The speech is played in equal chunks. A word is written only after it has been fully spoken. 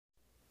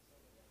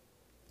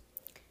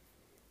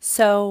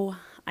So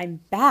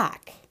I'm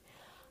back.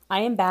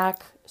 I am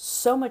back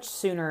so much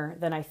sooner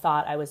than I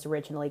thought I was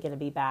originally going to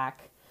be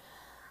back.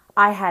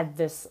 I had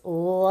this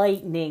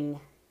lightning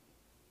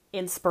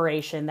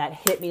inspiration that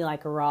hit me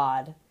like a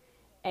rod.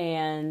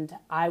 And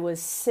I was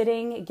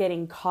sitting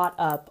getting caught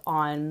up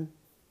on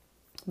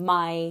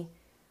my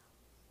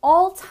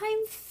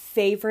all-time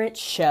favorite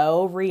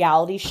show,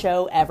 reality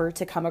show ever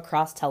to come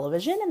across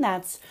television, and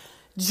that's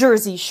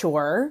Jersey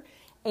Shore.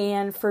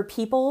 And for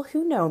people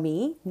who know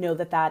me, know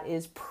that that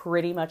is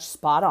pretty much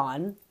spot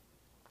on.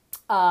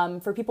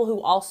 For people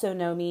who also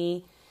know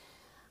me,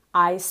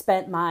 I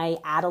spent my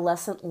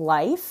adolescent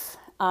life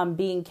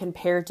being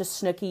compared to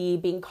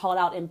Snooki, being called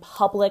out in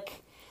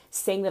public,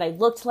 saying that I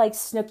looked like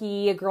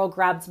Snooki. A girl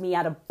grabbed me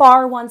at a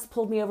bar once,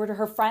 pulled me over to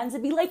her friends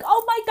and be like,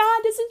 "Oh my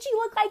God, doesn't she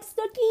look like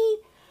Snooki?"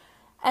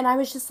 And I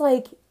was just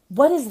like,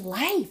 what is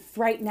life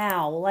right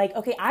now? Like,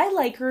 okay, I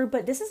like her,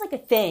 but this is like a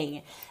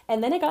thing.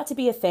 And then it got to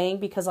be a thing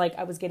because like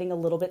I was getting a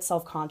little bit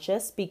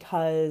self-conscious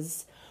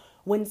because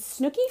when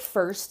Snooki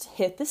first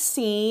hit the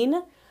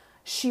scene,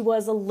 she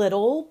was a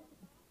little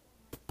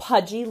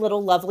pudgy,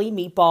 little lovely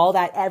meatball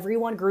that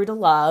everyone grew to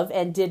love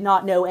and did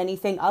not know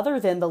anything other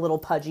than the little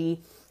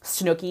pudgy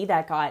Snooki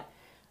that got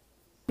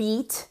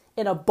beat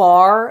in a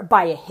bar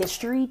by a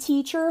history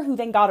teacher who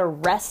then got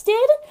arrested.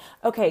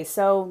 Okay,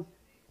 so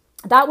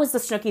that was the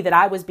Snooki that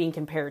I was being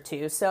compared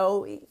to.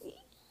 So it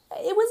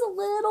was a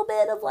little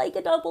bit of like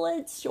a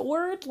double-edged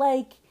sword.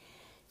 Like,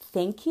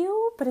 thank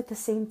you. But at the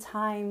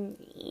time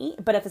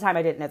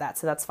I didn't know that.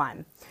 So that's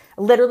fine.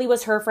 Literally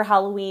was her for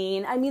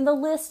Halloween. I mean, the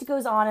list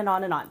goes on and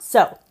on and on.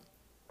 So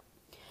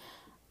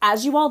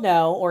as you all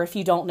know, or if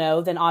you don't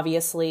know, then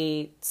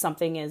obviously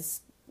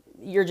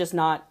you're just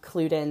not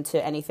clued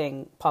into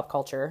anything pop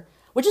culture,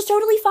 which is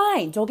totally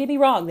fine. Don't get me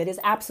wrong. That is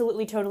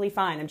absolutely totally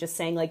fine. I'm just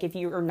saying, like, if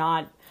you are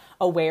not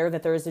aware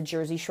that there is a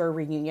Jersey Shore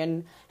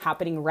reunion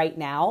happening right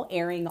now,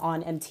 airing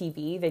on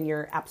MTV, then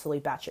you're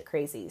absolutely batshit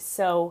crazy.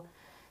 So,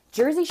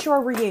 Jersey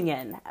Shore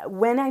reunion.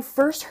 When I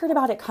first heard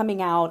about it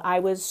coming out, I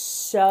was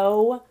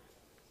so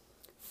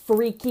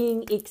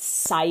freaking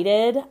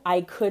excited.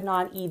 I could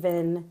not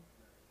even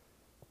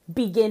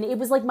begin. It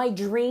was like my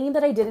dream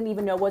that I didn't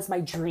even know was my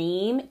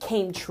dream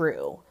came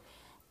true.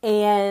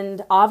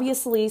 And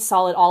obviously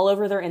saw it all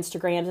over their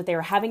Instagrams that they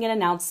were having an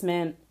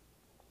announcement,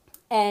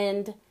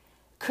 and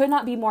could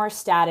not be more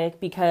ecstatic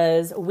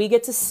because we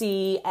get to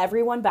see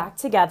everyone back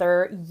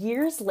together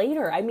years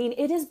later. I mean,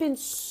 it has been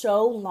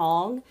so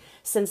long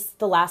since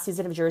the last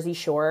season of Jersey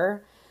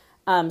Shore.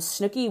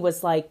 Snooki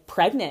was like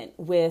pregnant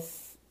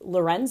with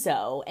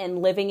Lorenzo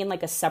and living in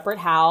like a separate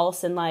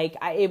house. And like,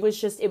 it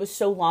was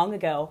so long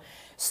ago.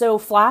 So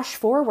flash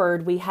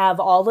forward, we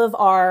have all of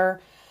our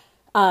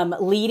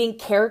leading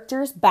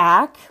characters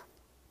back.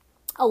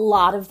 A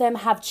lot of them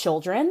have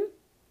children,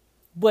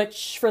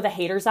 which for the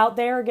haters out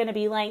there are going to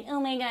be like, "Oh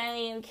my God,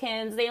 they have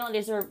kids. They don't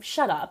deserve..."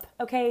 Shut up.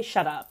 Okay,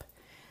 shut up.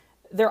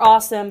 They're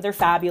awesome. They're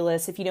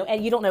fabulous. If you know,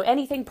 and you don't know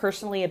anything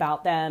personally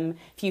about them,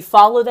 if you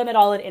follow them at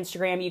all on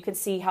Instagram, you can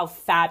see how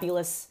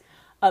fabulous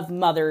of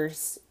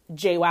mothers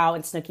JWoww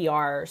and Snooki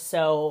are.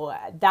 So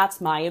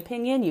that's my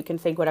opinion. You can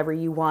think whatever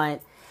you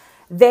want.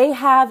 They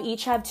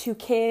each have 2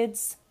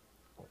 kids,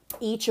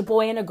 each a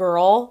boy and a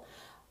girl.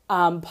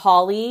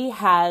 Pauly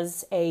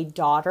has a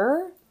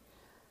daughter.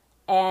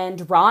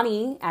 And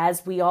Ronnie,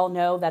 as we all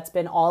know, that's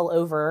been all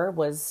over,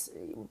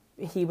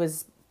 he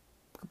was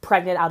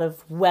pregnant out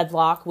of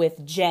wedlock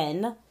with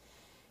Jen,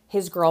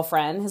 his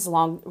girlfriend,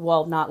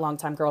 not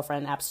long-time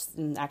girlfriend,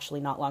 actually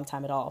not long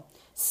time at all.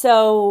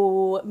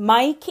 So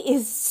Mike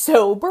is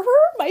sober.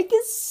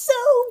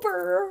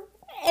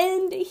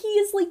 And he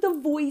is like the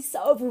voice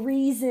of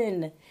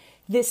reason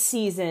this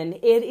season.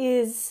 It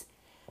is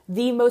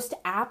the most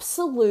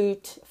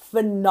absolute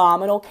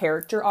phenomenal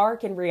character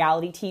arc in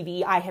reality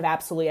TV I have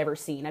absolutely ever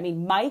seen. I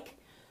mean, Mike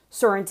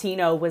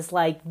Sorrentino was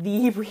like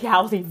the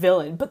reality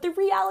villain, but the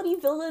reality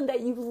villain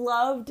that you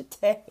loved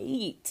to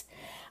hate.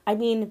 I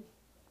mean,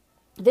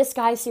 this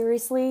guy,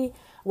 seriously,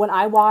 when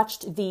I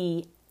watched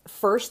the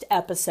first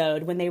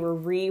episode, when they were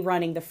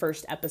rerunning the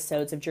first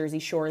episodes of Jersey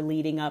Shore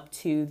leading up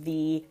to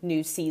the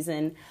new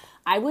season,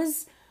 I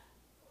was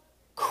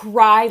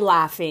cry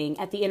laughing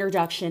at the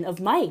introduction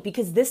of Mike,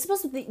 because this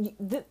was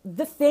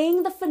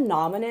the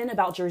phenomenon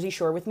about Jersey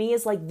Shore with me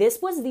is like,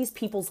 this was these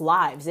people's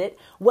lives. It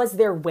was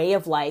their way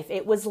of life.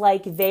 It was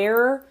like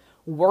their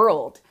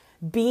world.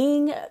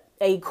 Being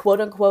a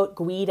quote unquote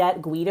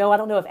Guidette Guido. I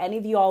don't know if any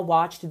of you all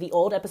watched the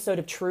old episode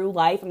of True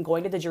Life. I'm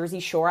going to the Jersey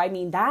Shore. I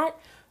mean, that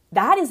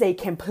is a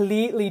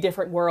completely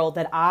different world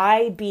that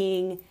I,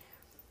 being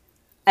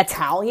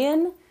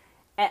Italian,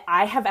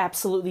 I have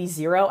absolutely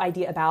zero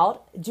idea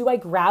about. Do I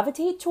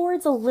gravitate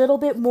towards a little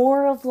bit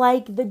more of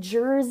like the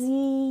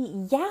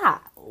Jersey? Yeah,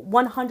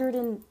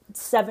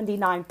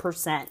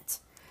 179%.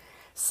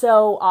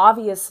 So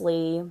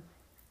obviously,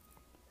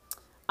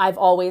 I've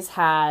always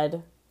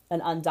had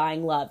an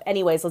undying love.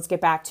 Anyways, let's get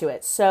back to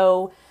it.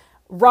 So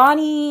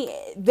Ronnie,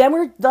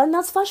 then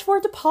let's flash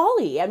forward to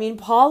Pauly. I mean,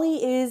 Pauly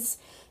is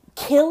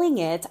killing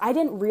it. I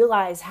didn't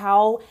realize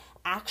how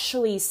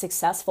actually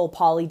successful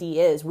Pauly D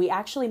is. We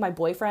actually, my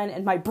boyfriend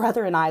and my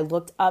brother and I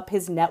looked up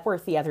his net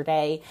worth the other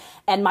day,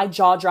 and my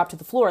jaw dropped to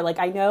the floor. Like,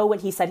 I know when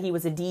he said he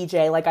was a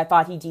DJ, like I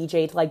thought he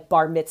DJ'd like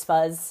bar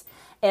mitzvahs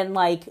and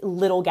like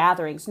little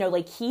gatherings. No,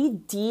 like he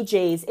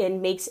DJs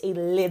and makes a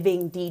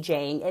living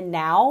DJing. And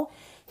now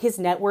his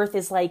net worth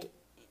is like,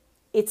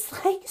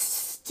 it's like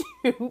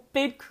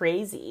stupid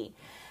crazy.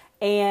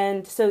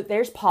 And so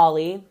there's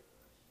Pauly,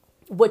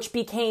 which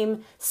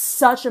became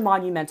such a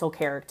monumental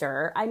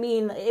character. I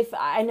mean, if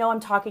I know I'm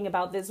talking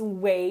about this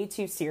way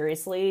too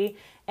seriously,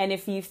 and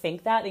if you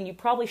think that, then you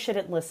probably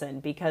shouldn't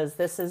listen, because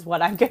this is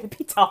what I'm going to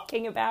be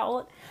talking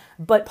about.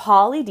 But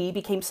Pauly D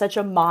became such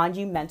a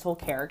monumental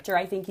character.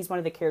 I think he's one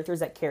of the characters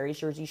that carries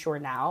Jersey Shore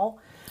now.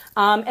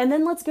 And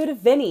then let's go to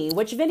Vinny,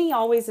 which Vinny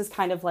always is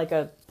kind of like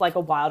a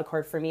wild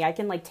card for me. I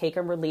can like take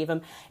him or leave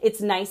him.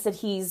 It's nice that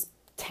he's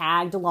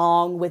tagged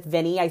along with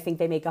Vinny. I think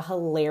they make a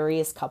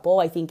hilarious couple.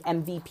 I think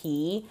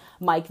MVP,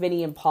 Mike,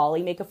 Vinny, and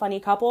Pauly make a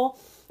funny couple.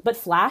 But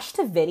flash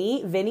to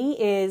Vinny.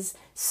 Vinny is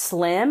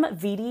slim.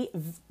 Vinny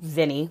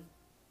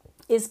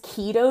is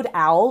ketoed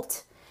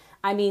out.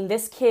 I mean,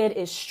 this kid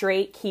is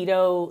straight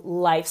keto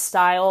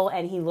lifestyle,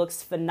 and he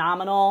looks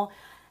phenomenal.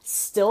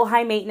 Still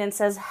high maintenance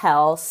as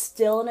hell.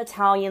 Still an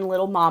Italian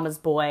little mama's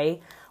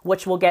boy,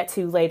 which we'll get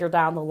to later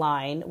down the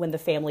line when the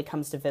family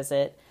comes to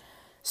visit.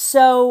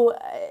 So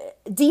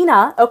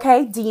Dina,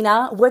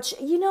 which,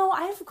 you know,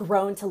 I've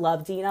grown to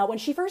love Dina. When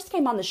she first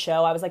came on the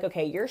show, I was like,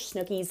 okay, you're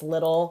Snooki's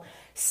little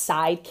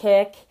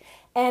sidekick.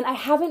 And I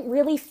haven't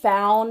really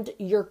found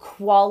your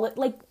quality,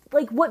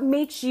 like what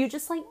makes you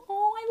just like,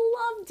 oh,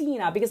 I love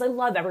Dina, because I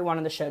love everyone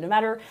on the show, no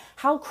matter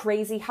how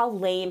crazy, how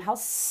lame, how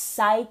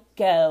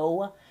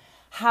psycho,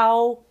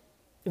 how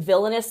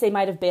villainous they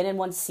might have been in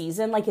one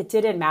season. Like, it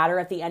didn't matter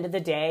at the end of the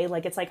day.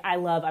 Like, it's like,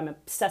 I'm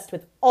obsessed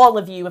with all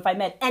of you. If I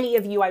met any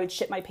of you, I would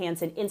shit my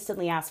pants and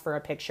instantly ask for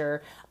a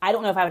picture. I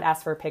don't know if I would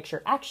ask for a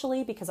picture,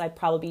 actually, because I'd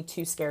probably be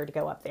too scared to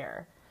go up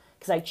there,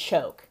 because I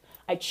choke.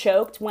 I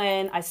choked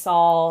when I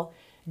saw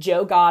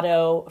Joe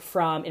Gatto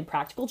from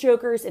Impractical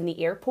Jokers in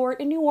the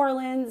airport in New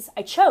Orleans.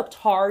 I choked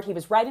hard. He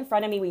was right in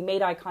front of me. We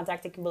made eye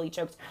contact and completely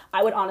choked.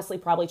 I would honestly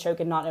probably choke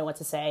and not know what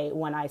to say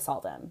when I saw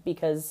them,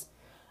 because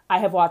I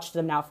have watched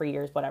them now for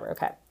years, whatever.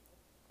 Okay.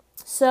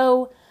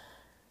 So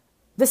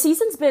the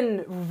season's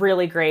been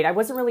really great. I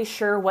wasn't really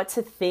sure what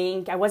to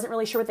think. I wasn't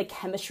really sure what the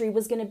chemistry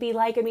was going to be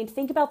like. I mean,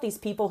 think about these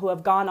people who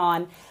have gone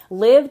on,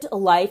 lived a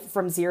life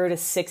from 0 to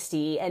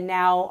 60, and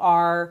now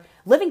are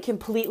living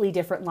completely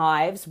different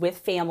lives with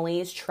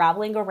families,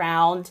 traveling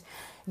around.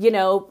 You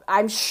know,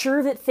 I'm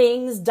sure that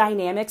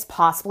dynamics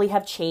possibly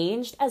have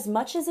changed. As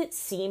much as it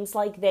seems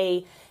like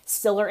they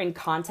still are in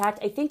contact,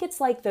 I think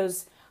it's like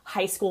those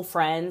high school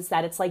friends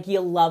that it's like you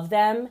love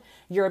them,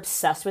 you're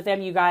obsessed with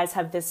them, you guys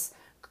have this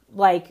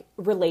like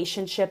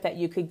relationship that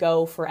you could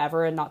go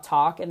forever and not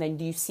talk, and then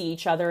you see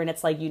each other and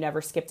it's like you never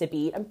skipped a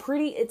beat.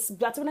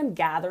 That's what I'm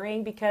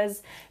gathering,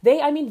 because they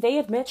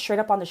admit straight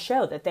up on the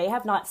show that they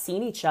have not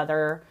seen each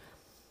other.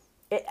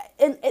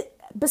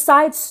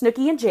 Besides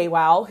Snooki and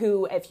JWoww,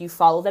 who, if you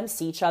follow them,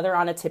 see each other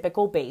on a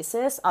typical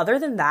basis. Other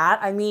than that,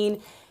 I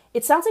mean,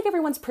 it sounds like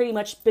everyone's pretty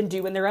much been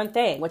doing their own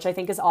thing, which I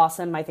think is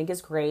awesome. I think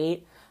is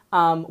great.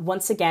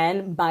 Once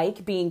again,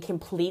 Mike being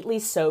completely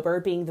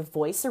sober, being the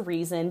voice of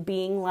reason,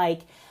 being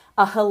like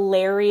a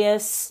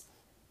hilarious,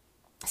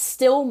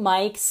 still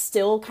Mike,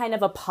 still kind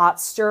of a pot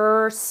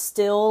stirrer,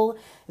 still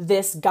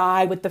this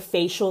guy with the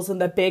facials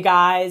and the big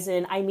eyes.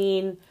 And I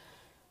mean,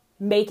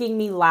 making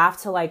me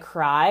laugh till I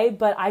cry.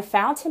 But I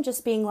found him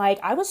just being like,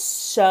 I was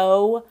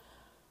so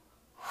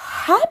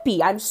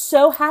happy. I'm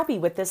so happy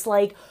with this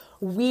like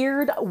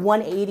weird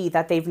 180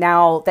 that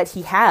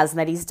he has and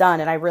that he's done.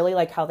 And I really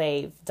like how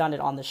they've done it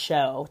on the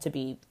show, to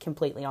be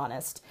completely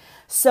honest.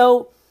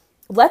 So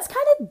let's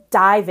kind of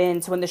dive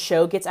into when the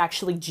show gets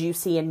actually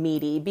juicy and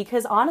meaty,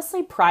 because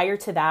honestly, prior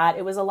to that,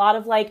 it was a lot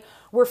of like,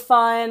 we're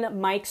fun,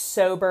 Mike's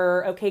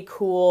sober, okay,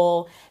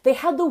 cool. They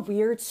had the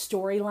weird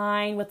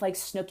storyline with like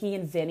Snooki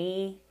and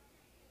Vinny.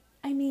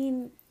 I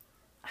mean,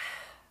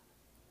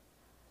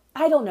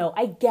 I don't know.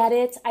 I get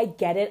it. I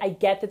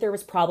get that there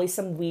was probably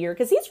some weird,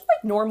 because these are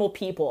like normal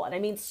people. And I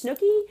mean,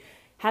 Snooki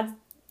had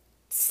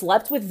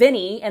slept with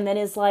Vinny and then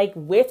is like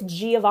with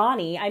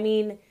Giovanni. I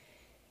mean,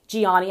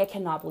 Gianni, I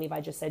cannot believe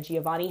I just said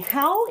Giovanni.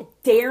 How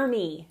dare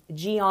me?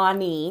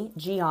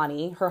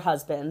 Gianni, her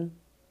husband.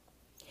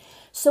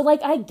 So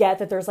like, I get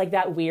that there's like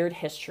that weird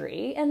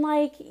history and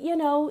like, you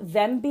know,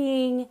 them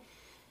being,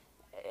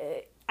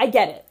 I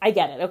get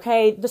it.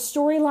 Okay. The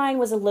storyline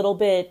was a little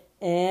bit,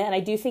 and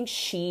I do think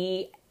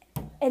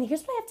and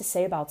here's what I have to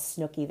say about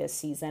Snooki this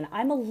season.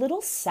 I'm a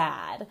little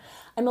sad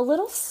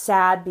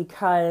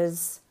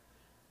because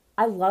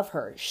I love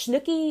her.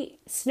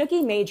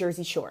 Snooki made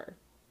Jersey Shore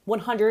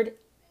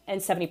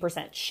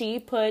 170%. She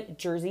put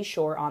Jersey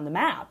Shore on the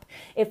map.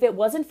 If it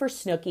wasn't for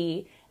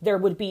Snooki, there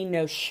would be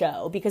no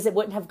show, because it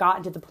wouldn't have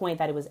gotten to the point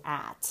that it was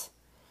at.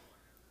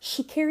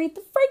 She carried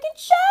the freaking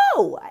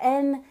show.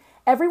 And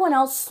Everyone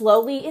else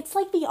slowly, it's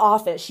like The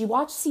Office. You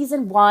watch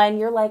season 1,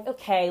 you're like,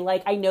 okay,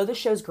 like I know the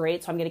show's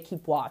great, so I'm going to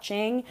keep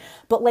watching.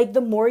 But like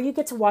the more you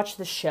get to watch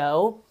the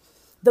show,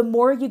 the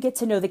more you get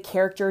to know the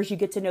characters, you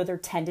get to know their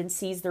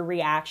tendencies, their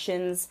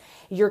reactions,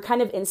 you're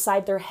kind of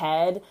inside their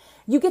head.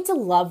 You get to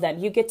love them.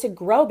 You get to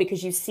grow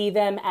because you see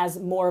them as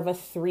more of a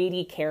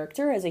 3D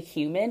character, as a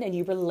human, and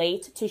you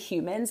relate to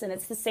humans. And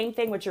it's the same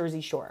thing with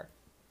Jersey Shore.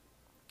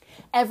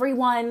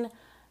 Everyone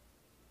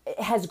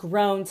has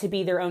grown to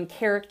be their own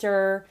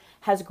character,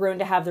 has grown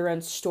to have their own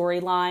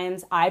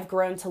storylines. I've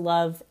grown to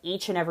love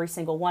each and every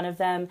single one of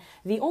them.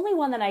 The only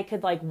one that I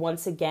could like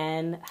once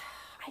again,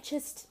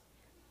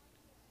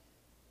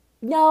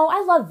 no,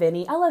 I love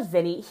Vinny. I love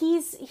Vinny.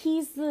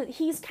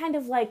 He's kind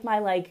of like my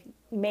like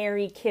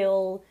marry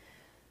kill.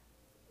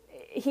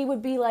 He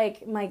would be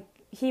my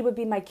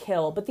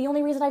kill. But the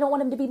only reason I don't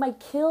want him to be my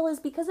kill is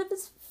because of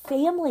his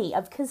family,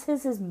 because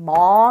his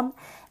mom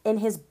and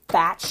his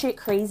batshit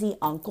crazy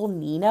uncle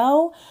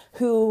Nino,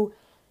 who,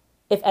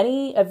 if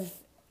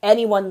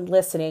anyone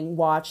listening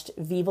watched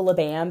Viva La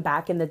Bam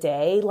back in the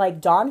day, like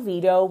Don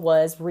Vito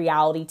was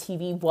reality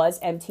TV, was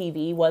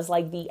MTV, was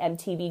like the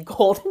MTV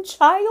golden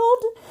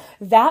child.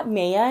 That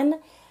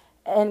man,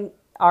 and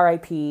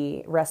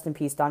RIP, rest in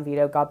peace, Don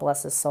Vito, God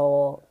bless his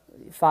soul,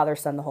 Father,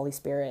 Son, the Holy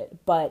Spirit.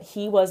 But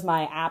he was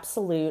my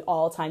absolute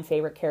all-time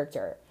favorite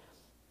character.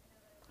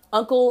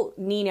 Uncle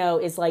Nino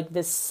is like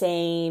the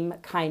same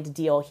kind of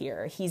deal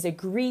here. He's a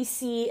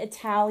greasy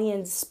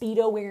Italian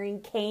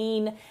Speedo-wearing,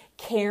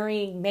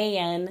 cane-carrying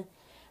man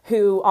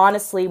who,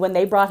 honestly, when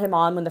they brought him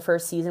on when the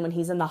first season, when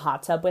he's in the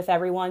hot tub with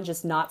everyone,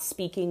 just not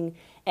speaking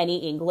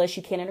any English,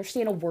 you can't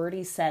understand a word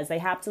he says. They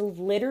have to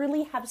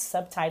literally have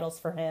subtitles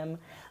for him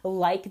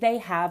like they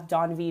have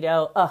Don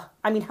Vito.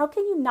 I mean, how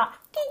can you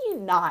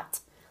not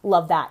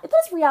love that?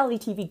 That's reality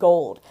TV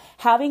gold.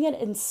 Having an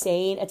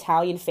insane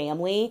Italian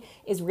family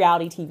is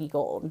reality TV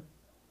gold.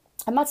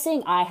 I'm not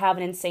saying I have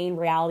an insane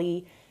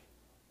reality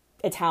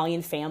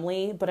Italian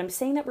family, but I'm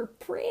saying that we're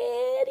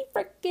pretty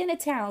freaking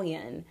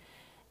Italian.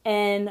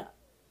 And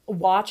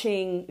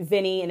watching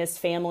Vinny and his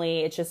family,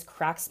 it just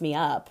cracks me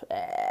up.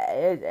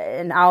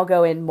 And I'll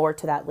go in more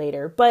to that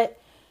later. But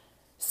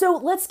so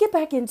let's get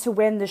back into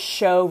when the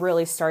show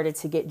really started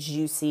to get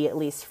juicy, at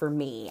least for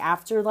me.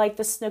 After like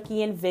the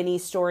Snooki and Vinny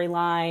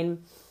storyline,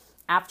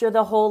 after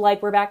the whole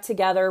like we're back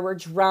together, we're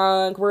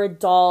drunk, we're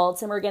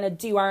adults, and we're going to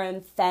do our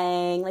own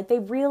thing. Like they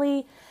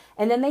really,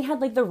 and then they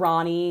had like the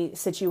Ronnie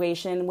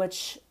situation,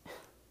 which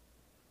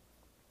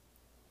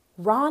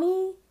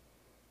Ronnie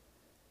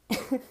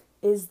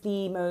is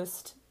the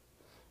most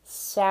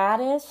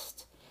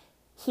saddest.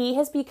 He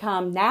has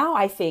become, now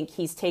I think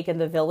he's taken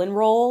the villain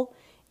role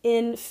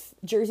in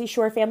Jersey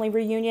Shore Family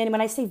Reunion. And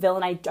when I say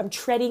villain, I'm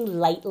treading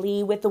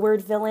lightly with the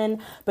word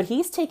villain, but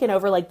he's taken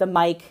over like the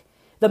Mike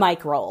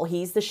role.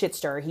 He's the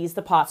shitster. He's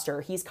the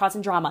potster. He's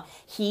causing drama.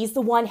 He's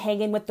the one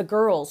hanging with the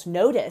girls.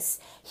 Notice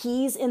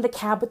he's in the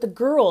cab with the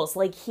girls.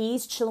 Like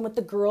he's chilling with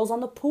the girls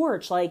on the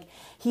porch. Like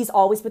he's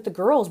always with the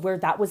girls, where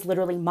that was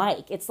literally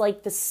Mike. It's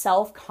like the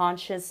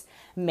self-conscious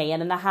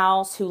man in the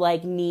house who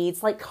like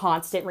needs like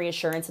constant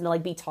reassurance and to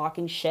like be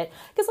talking shit.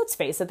 Because let's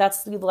face it,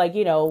 that's like,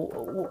 you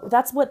know,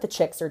 that's what the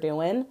chicks are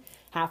doing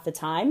half the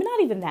time. And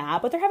not even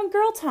that, but they're having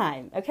girl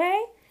time. Okay.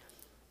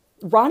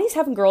 Ronnie's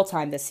having girl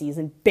time this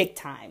season, big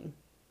time.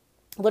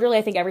 Literally,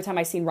 I think every time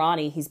I've seen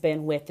Ronnie, he's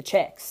been with the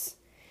chicks.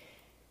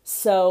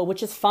 So,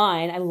 which is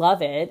fine. I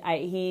love it.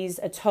 He's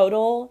a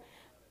total,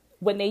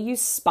 when they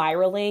use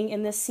spiraling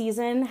in this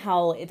season,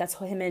 how that's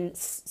him and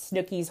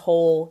Snooki's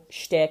whole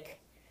shtick.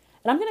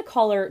 And I'm going to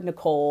call her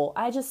Nicole.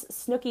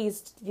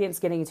 Snooki's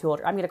getting too old.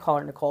 I'm going to call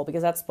her Nicole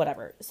because that's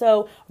whatever.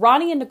 So,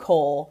 Ronnie and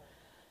Nicole's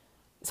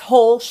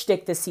whole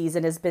shtick this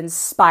season has been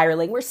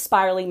spiraling. We're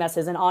spiraling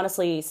messes. And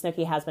honestly,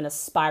 Snooki has been a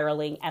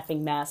spiraling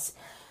effing mess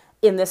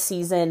in this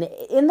season,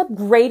 in the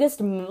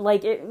greatest,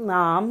 like,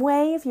 mom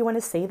way, if you want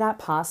to say that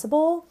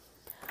possible.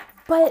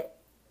 But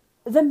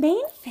the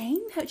main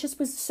thing that just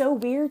was so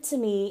weird to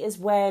me is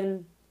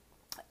when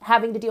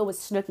having to deal with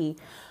Snooki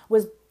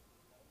was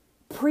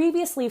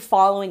previously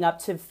following up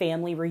to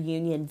Family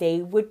Reunion.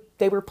 They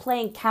were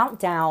playing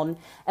countdown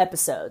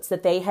episodes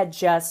that they had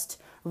just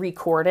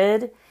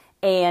recorded.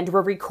 And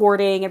we're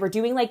recording and we're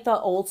doing like the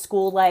old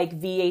school, like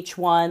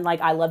VH1,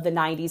 like I love the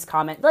 90s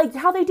comment, like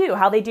how they do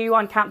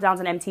on countdowns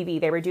on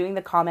MTV. They were doing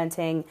the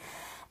commenting.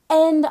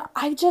 And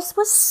I just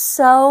was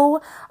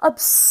so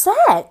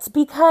upset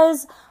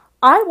because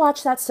I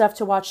watched that stuff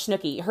to watch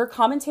Snooki. Her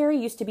commentary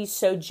used to be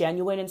so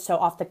genuine and so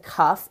off the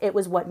cuff. It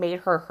was what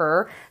made her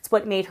her. It's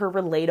what made her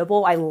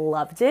relatable. I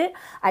loved it.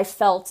 I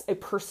felt a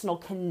personal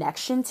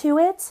connection to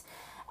it.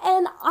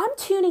 And I'm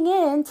tuning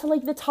in to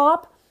like the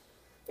top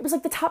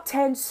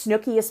 10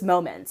 Snookiest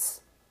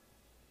moments.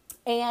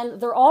 And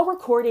they're all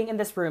recording in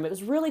this room. It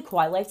was really cool.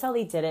 I liked how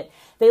they did it.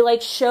 They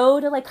like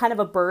showed like kind of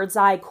a bird's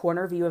eye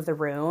corner view of the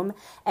room.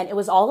 And it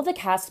was all of the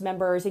cast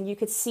members. And you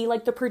could see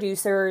like the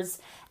producers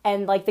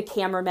and like the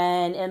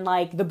cameraman and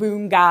like the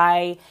boom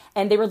guy.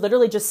 And they were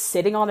literally just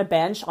sitting on a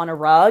bench on a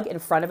rug in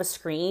front of a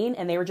screen.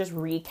 And they were just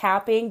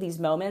recapping these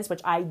moments,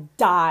 which I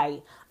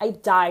die. I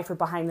die for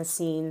behind the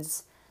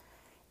scenes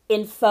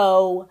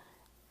info,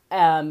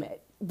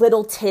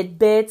 little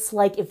tidbits.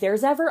 Like if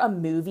there's ever a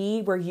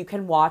movie where you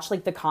can watch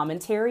like the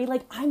commentary,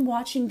 like I'm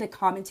watching the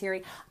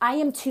commentary. I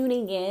am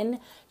tuning in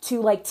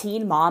to like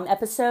Teen Mom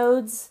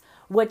episodes,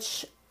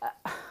 which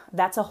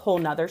that's a whole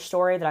nother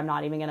story that I'm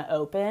not even going to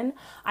open.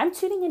 I'm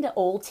tuning into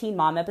old Teen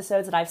Mom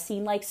episodes that I've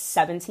seen like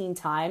 17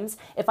 times.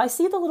 If I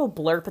see the little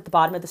blurb at the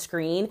bottom of the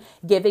screen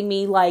giving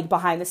me like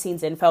behind the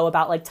scenes info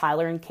about like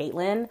Tyler and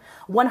Caitlyn,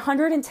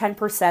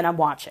 110% I'm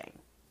watching.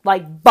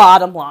 Like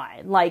bottom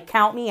line, like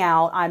count me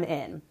out, I'm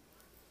in.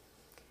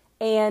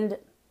 And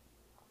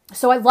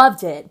so I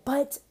loved it,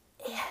 but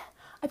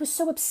I was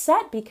so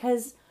upset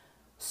because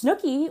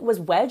Snooki was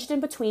wedged in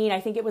between. I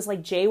think it was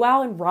like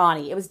JWoww and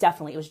Ronnie. It was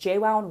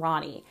JWoww and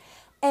Ronnie.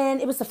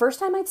 And it was the first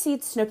time I'd seen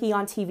Snooki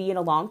on TV in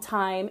a long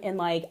time. And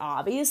like,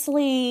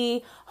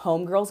 obviously,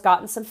 Homegirl's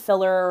gotten some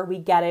filler. We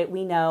get it.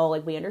 We know,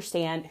 like, we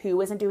understand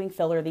who isn't doing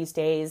filler these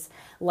days.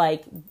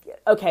 Like,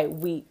 okay,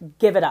 we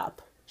give it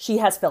up. She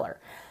has filler.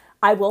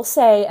 I will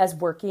say, as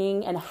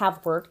working and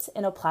have worked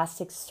in a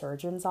plastic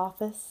surgeon's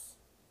office,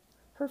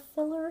 her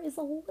filler is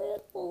a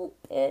little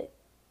bit,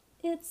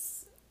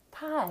 it's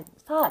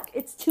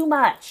too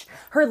much.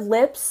 Her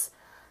lips,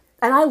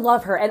 and I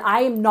love her, and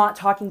I am not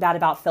talking bad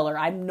about filler.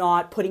 I'm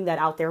not putting that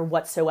out there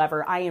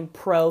whatsoever. I am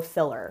pro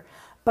filler.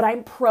 But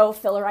I'm pro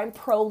filler. I'm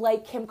pro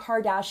like Kim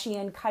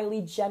Kardashian,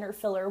 Kylie Jenner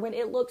filler. When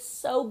it looks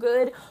so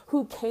good,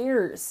 who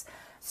cares?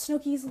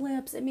 Snooki's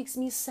lips, it makes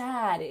me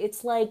sad.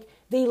 It's like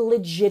they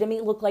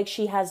legitimately look like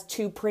she has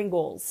 2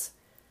 Pringles.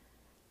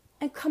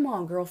 And come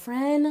on,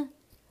 girlfriend.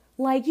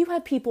 Like, you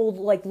have people,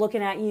 like,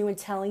 looking at you and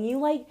telling you,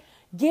 like,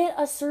 get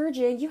a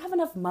surgeon. You have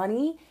enough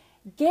money.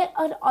 Get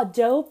a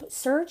dope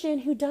surgeon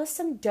who does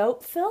some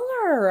dope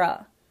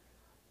filler.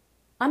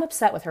 I'm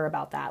upset with her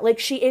about that.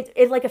 Like,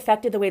 it like,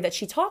 affected the way that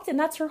she talked, and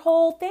that's her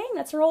whole thing.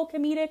 That's her whole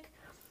comedic.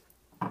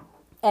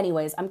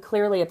 Anyways, I'm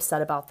clearly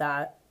upset about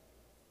that.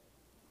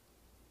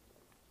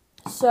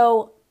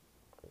 So,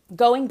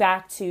 going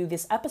back to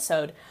this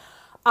episode,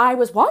 I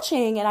was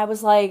watching, and I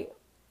was like,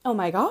 oh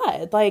my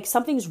God, like,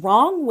 something's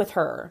wrong with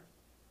her.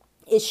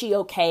 Is she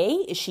okay?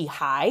 Is she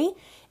high?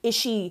 Is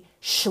she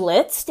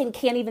schlitzed and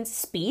can't even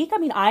speak? I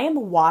mean, I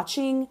am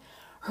watching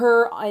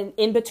her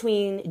in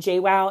between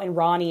JWoww and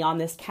Ronnie on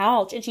this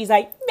couch, and she's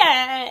like, nah,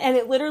 and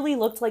it literally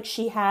looked like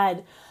she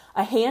had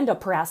a hand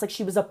up her ass, like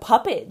she was a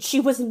puppet. She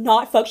was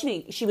not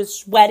functioning. She was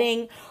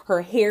sweating.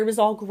 Her hair was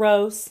all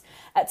gross.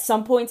 At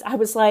some points, I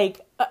was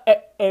like,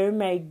 oh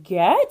my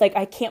God, like,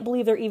 I can't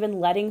believe they're even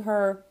letting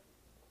her.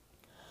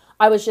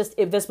 I was just,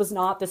 if this was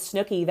not the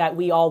Snooki that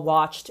we all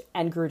watched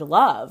and grew to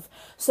love.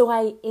 So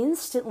I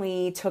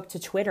instantly took to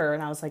Twitter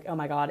and I was like, oh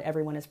my God,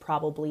 everyone is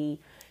probably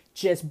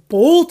just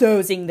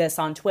bulldozing this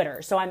on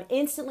Twitter. So I'm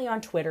instantly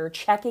on Twitter,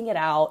 checking it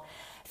out,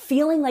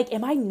 feeling like,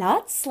 am I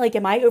nuts? Like,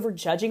 am I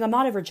overjudging? I'm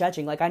not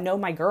overjudging. Like, I know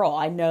my girl.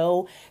 I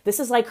know this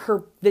is like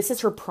this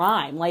is her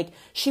prime. Like,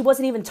 she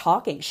wasn't even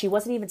talking. She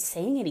wasn't even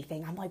saying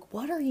anything. I'm like,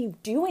 what are you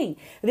doing?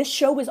 This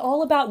show is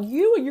all about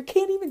you and you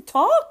can't even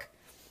talk.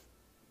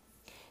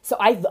 So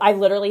I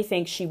literally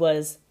think she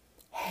was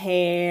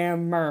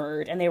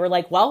hammered. And they were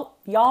like, well,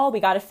 y'all, we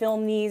got to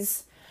film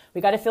these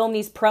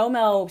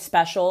promo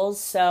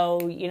specials.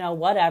 So, you know,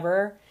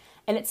 whatever.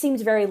 And it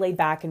seemed very laid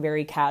back and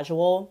very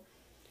casual.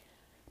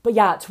 But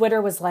yeah,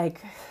 Twitter was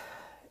like,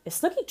 is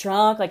Snooki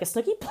drunk? Like, is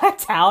Snooki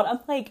blacked out? I'm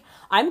like,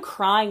 I'm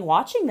crying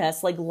watching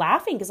this, like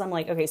laughing because I'm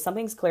like, okay,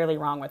 something's clearly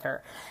wrong with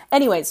her.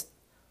 Anyways,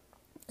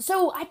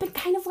 so I've been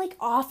kind of like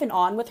off and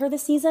on with her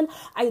this season.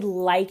 I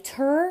liked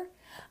her.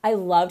 I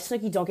loved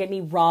Snooki, don't get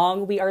me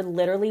wrong. We are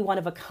literally one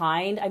of a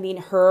kind. I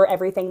mean,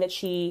 everything that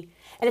she...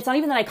 And it's not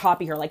even that I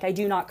copy her. Like, I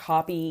do not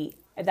copy...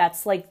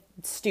 That's, like,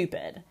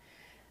 stupid.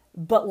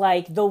 But,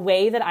 like, the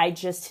way that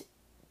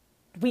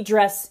we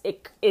dress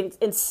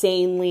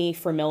insanely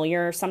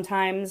familiar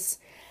sometimes.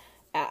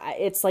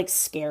 It's, like,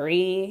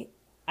 scary.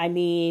 I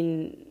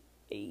mean,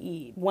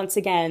 once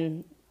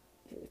again,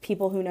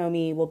 people who know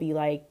me will be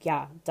like,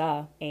 yeah,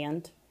 duh,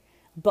 and...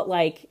 But,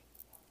 like,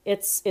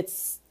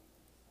 it's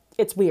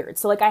weird.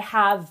 So like I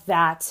have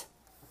that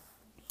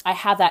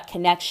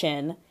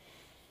connection,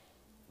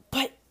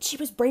 but she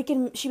was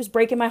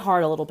breaking my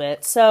heart a little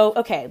bit. So,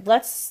 okay,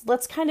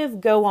 let's kind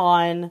of go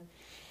on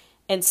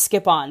and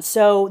skip on.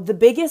 So the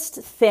biggest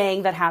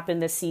thing that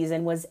happened this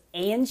season was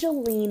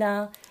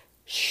Angelina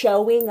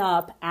showing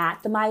up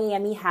at the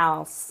Miami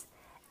house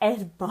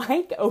and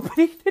Mike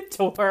opening the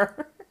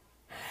door.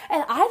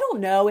 And I don't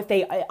know if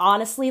they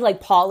honestly,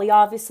 like Pauly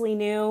obviously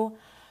knew.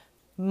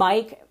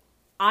 Mike,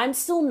 I'm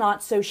still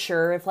not so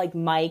sure if like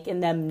Mike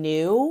and them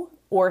knew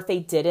or if they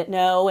didn't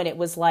know and it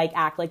was like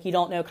act like you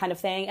don't know kind of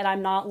thing. And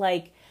I'm not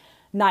like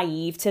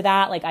naive to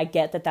that. Like, I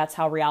get that that's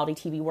how reality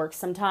TV works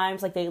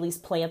sometimes. Like, they at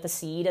least plant the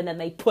seed and then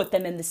they put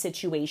them in the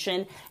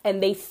situation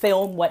and they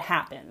film what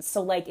happens.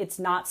 So, like, it's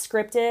not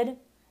scripted.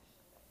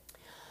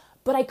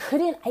 But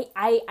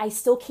I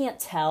still can't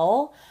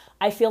tell.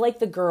 I feel like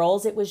the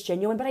girls, it was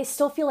genuine, but I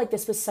still feel like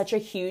this was such a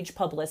huge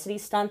publicity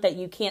stunt that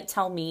you can't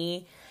tell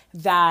me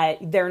that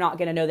they're not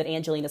going to know that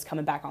Angelina's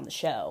coming back on the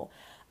show.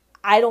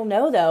 I don't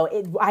know,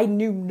 though. I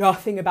knew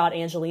nothing about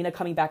Angelina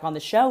coming back on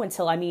the show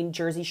until, I mean,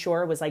 Jersey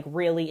Shore was, like,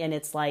 really in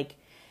its, like,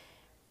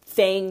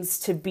 things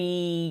to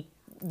be,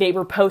 they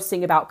were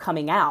posting about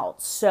coming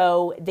out.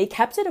 So they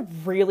kept it a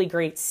really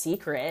great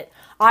secret.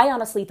 I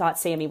honestly thought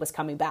Sammy was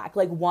coming back.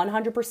 Like,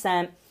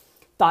 100%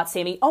 thought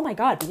Sammy, oh my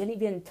God, we didn't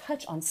even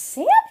touch on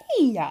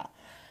Sammy.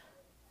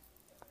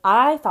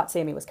 I thought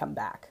Sammy was coming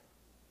back.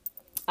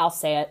 I'll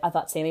say it. I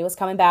thought Sammy was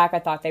coming back. I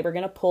thought they were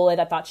going to pull it.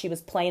 I thought she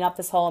was playing up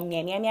this whole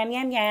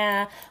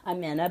yeah.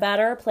 I'm in a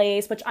better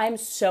place, which I'm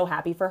so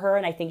happy for her.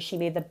 And I think she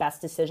made the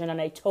best decision. And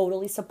I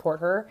totally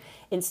support her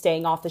in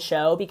staying off the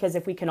show, because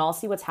if we can all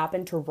see what's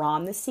happened to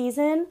Ron this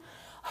season,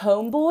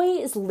 homeboy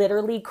is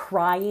literally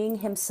crying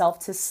himself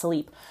to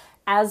sleep.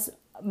 As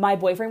my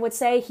boyfriend would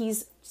say,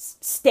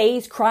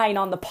 stays crying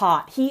on the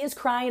pot. He is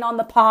crying on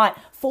the pot,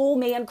 full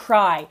man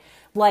cry,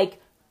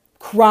 like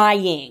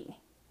crying.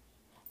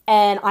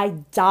 And I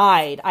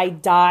died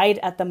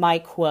at the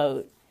mic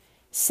quote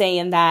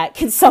saying that,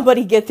 can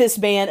somebody get this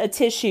man a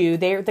tissue?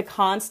 They're the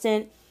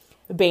constant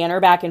banner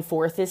back and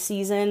forth this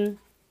season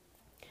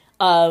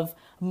of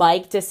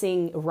Mike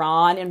dissing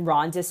Ron and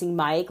Ron dissing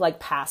Mike, like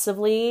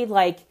passively,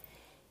 like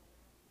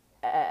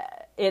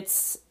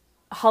it's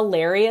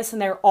hilarious.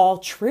 And they're all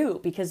true,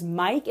 because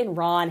Mike and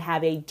Ron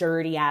have a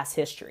dirty ass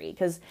history.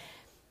 Because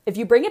if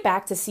you bring it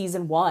back to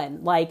season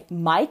 1, like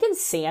Mike and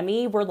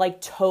Sammy were like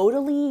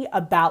totally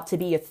about to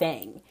be a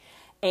thing.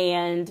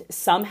 And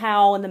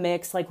somehow in the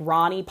mix, like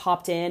Ronnie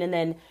popped in and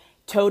then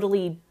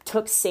totally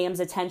took Sam's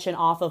attention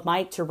off of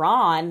Mike to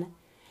Ron.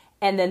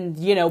 And then,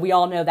 you know, we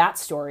all know that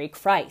story,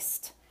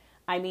 Christ.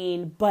 I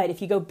mean, but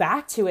if you go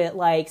back to it,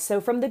 like, so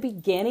from the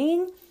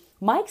beginning,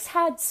 Mike's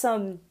had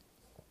some,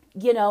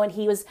 you know, and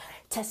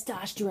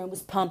testosterone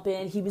was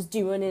pumping. He was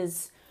doing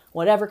his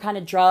whatever kind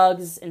of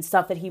drugs and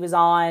stuff that he was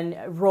on,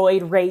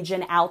 roid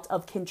raging out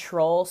of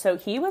control. So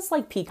he was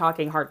like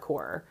peacocking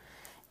hardcore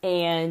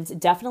and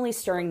definitely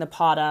stirring the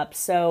pot up.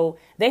 So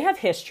they have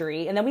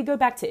history. And then we go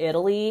back to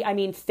Italy. I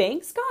mean,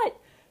 things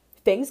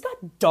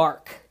got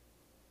dark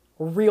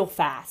real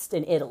fast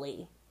in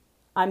Italy.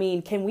 I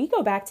mean, can we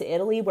go back to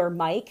Italy where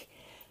Mike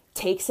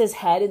takes his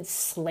head and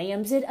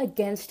slams it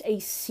against a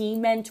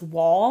cement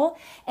wall,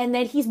 and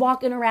then he's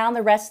walking around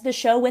the rest of the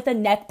show with a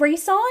neck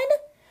brace on?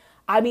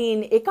 I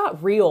mean, it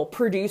got real.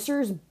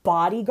 Producers,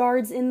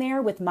 bodyguards in there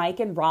with Mike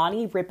and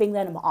Ronnie ripping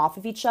them off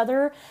of each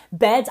other.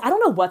 Beds, I don't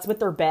know what's with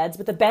their beds,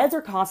 but the beds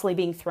are constantly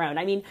being thrown.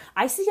 I mean,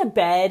 I see a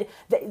bed,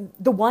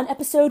 the one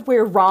episode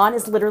where Ron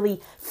is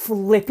literally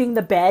flipping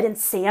the bed and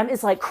Sam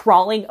is like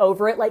crawling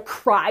over it, like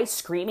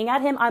screaming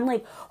at him. I'm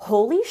like,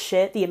 holy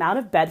shit, the amount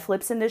of bed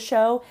flips in this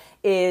show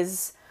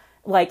is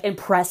like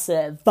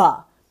impressive.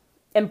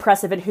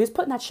 Impressive. And who's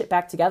putting that shit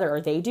back together?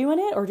 Are they doing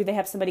it, or do they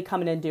have somebody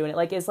coming in doing it?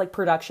 Like, is like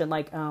production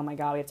like, oh my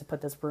God, we have to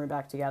put this room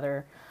back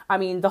together? I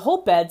mean, the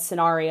whole bed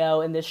scenario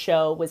in this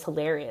show was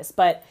hilarious,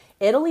 but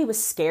Italy was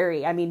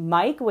scary. I mean,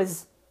 Mike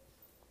was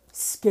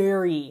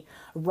scary.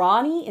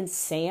 Ronnie and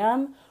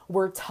Sam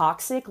were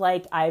toxic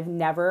like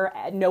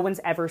no one's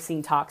ever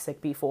seen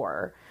toxic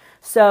before.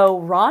 So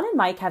Ron and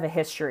Mike have a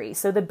history.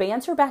 So the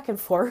banter back and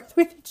forth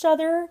with each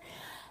other,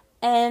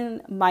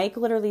 and Mike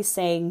literally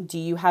saying, do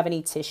you have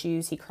any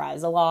tissues? He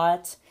cries a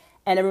lot.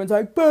 And everyone's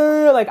like,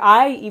 "Brr." Like,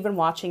 I, even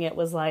watching it,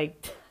 was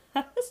like,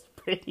 that was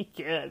pretty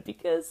good,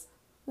 because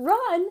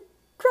Ron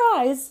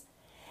cries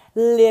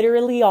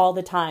literally all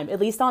the time. At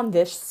least on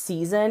this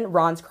season,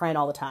 Ron's crying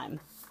all the time.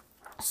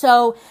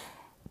 So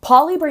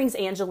Paulie brings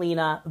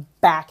Angelina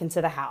back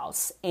into the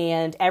house,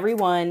 and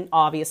everyone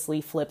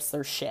obviously flips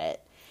their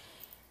shit.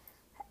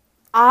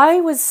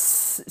 I was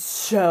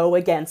so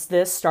against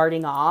this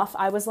starting off.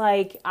 I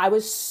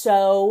was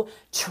so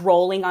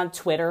trolling on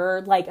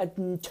Twitter like a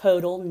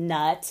total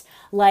nut.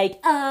 Like,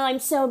 oh, I'm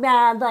so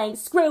mad. Like,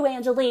 screw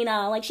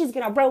Angelina. Like, she's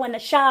gonna ruin the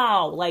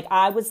show. Like,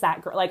 I was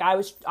that girl. Like, I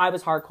was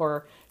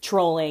hardcore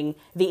trolling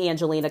the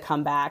Angelina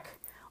comeback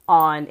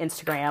on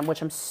Instagram,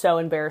 which I'm so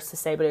embarrassed to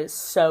say, but it's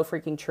so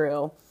freaking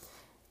true.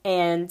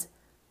 And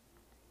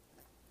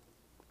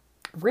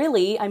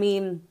really, I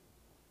mean,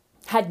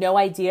 had no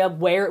idea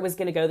where it was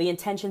going to go, the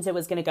intentions it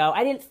was going to go.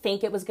 I didn't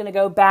think it was going to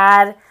go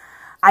bad.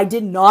 I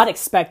did not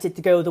expect it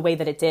to go the way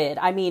that it did.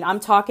 I mean, I'm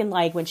talking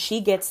like when she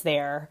gets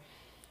there,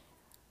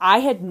 I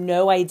had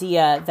no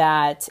idea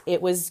that it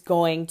was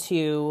going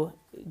to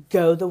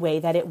go the way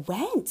that it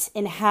went,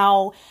 and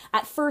how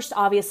at first,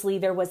 obviously,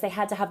 they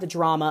had to have the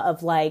drama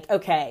of like,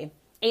 okay,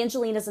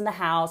 Angelina's in the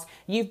house,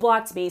 you've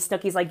blocked me.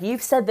 Snooki's like,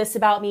 you've said this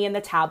about me in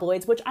the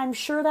tabloids, which I'm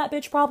sure that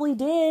bitch probably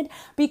did,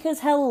 because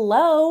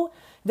hello,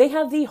 they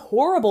have the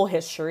horrible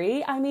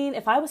history. I mean,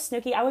 if I was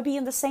Snooki, I would be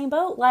in the same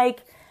boat.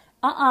 Like,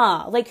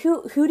 Like,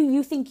 who do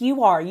you think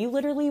you are? You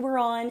literally were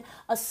on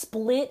a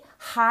split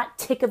hot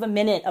tick of a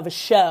minute of a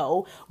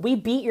show. We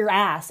beat your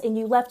ass and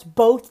you left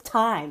both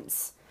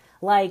times.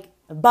 Like,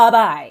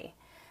 bye-bye.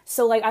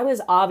 So, like, I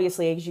was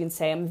obviously, as you can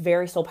say, I'm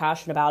very still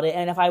passionate about it.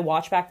 And if I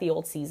watch back the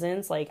old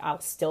seasons, like,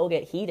 I'll still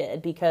get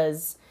heated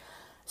because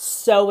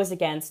so is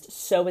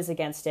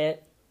against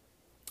it.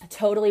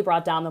 Totally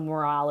brought down the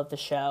morale of the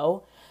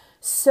show.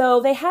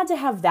 So they had to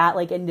have that,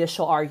 like,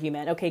 initial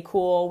argument. Okay,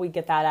 cool, we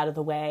get that out of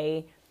the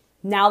way.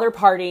 Now they're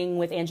partying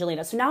with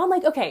Angelina. So now I'm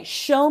like, okay,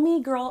 show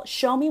me, girl.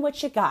 Show me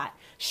what you got.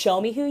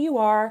 Show me who you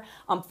are.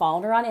 I'm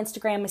following her on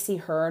Instagram. I see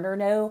her and her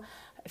new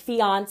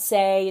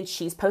fiance, and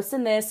she's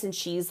posting this, and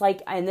she's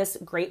like in this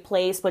great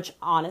place, which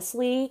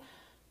honestly,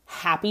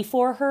 happy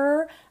for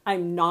her.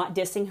 I'm not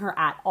dissing her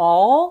at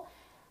all.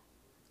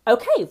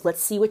 Okay,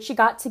 let's see what you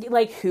got to get.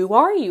 Like, who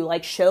are you?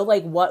 Like, show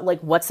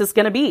what's this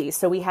gonna be?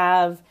 So we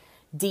have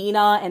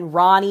Dina and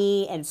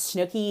Ronnie and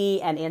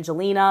Snooki and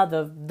Angelina,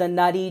 the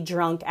nutty,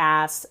 drunk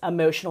ass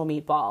emotional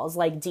meatballs.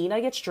 Like,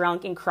 Dina gets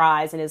drunk and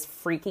cries and is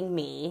freaking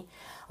me.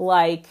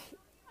 Like,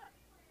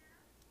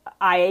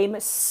 I am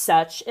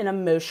such an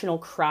emotional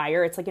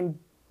crier. It's like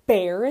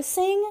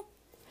embarrassing.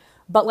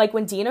 But like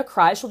when Dina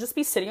cries, she'll just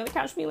be sitting on the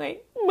couch and be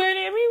like, but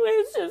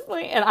everyone's just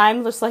like, and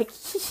I'm just like,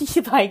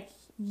 like,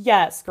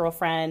 yes,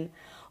 girlfriend.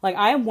 Like,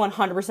 I am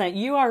 100%,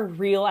 you are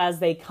real as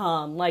they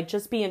come. Like,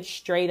 just being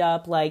straight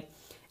up, like,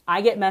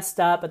 I get messed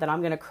up, but then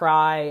I'm going to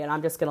cry, and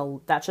I'm just going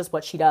to, that's just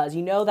what she does.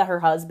 You know that her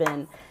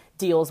husband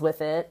deals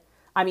with it.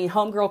 I mean,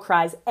 homegirl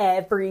cries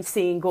every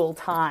single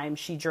time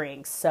she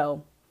drinks,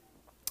 so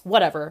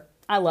whatever.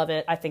 I love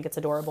it. I think it's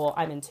adorable.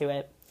 I'm into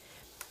it.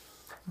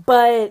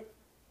 But,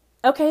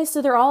 okay,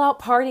 so they're all out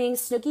partying.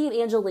 Snooki and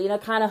Angelina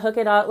kind of hook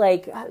it up,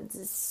 like,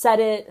 set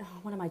it,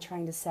 what am I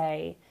trying to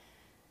say?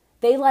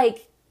 They,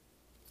 like,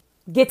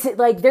 get to,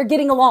 like, they're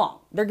getting along.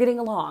 They're getting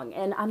along.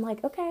 And I'm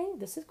like, okay,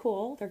 this is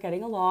cool. They're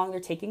getting along. They're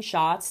taking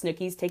shots.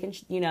 Snooki's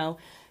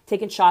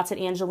taking shots at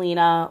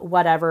Angelina,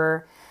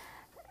 whatever.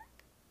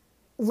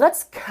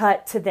 Let's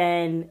cut to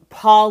then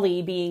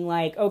Polly being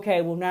like,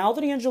 okay, well, now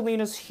that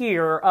Angelina's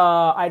here,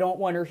 I don't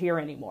want her here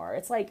anymore.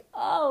 It's like,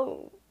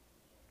 oh,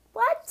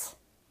 what?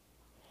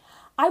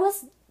 I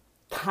was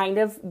kind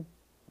of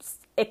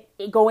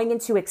going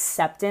into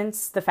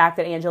acceptance, the fact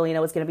that Angelina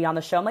was going to be on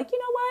the show. I'm like, you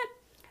know what?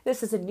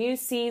 This is a new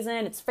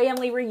season. It's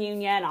family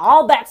reunion.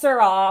 All bets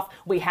are off.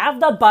 We have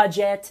the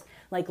budget.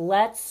 Like,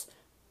 let's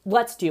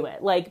do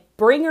it. Like,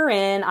 bring her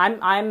in.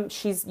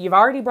 You've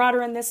already brought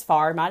her in this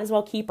far. Might as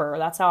well keep her.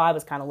 That's how I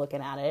was kind of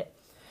looking at it.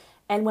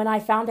 And when I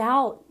found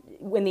out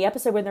in the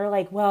episode when they're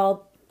like,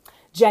 well,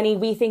 Jenny,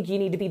 we think you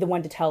need to be the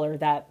one to tell her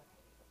that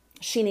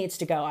she needs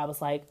to go. I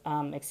was like,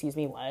 excuse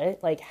me, what?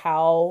 Like,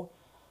 how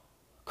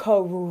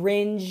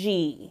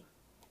cringy.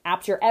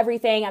 After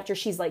everything, after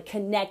she's like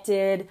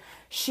connected,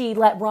 she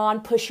let Ron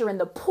push her in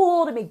the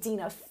pool to make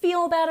Dina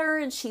feel better.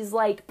 And she's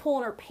like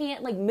pulling her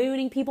pant, like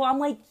mooning people. I'm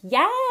like,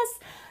 yes,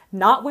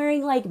 not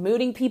wearing like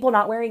mooning people,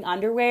 not wearing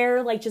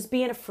underwear, like just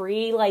being a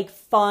free, like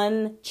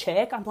fun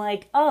chick. I'm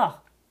like, oh,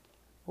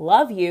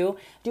 love you.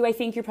 Do I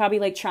think you're probably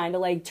like trying to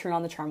like turn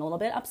on the charm a little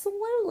bit?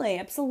 Absolutely.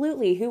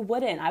 Absolutely. Who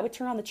wouldn't? I would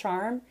turn on the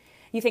charm.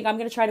 You think I'm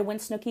going to try to win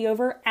Snooki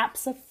over?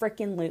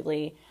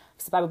 Abso-freaking-lutely.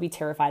 Except I would be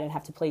terrified and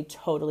have to play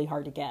totally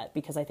hard to get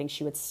because I think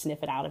she would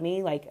sniff it out of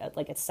me like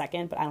a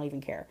second, but I don't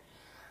even care.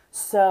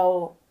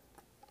 So,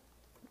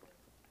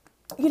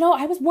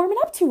 I was warming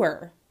up to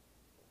her.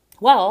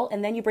 Well,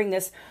 and then you bring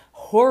this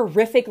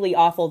horrifically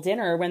awful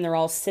dinner when they're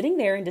all sitting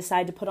there and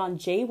decide to put on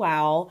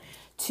JWoww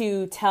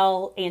to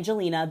tell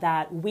Angelina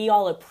that we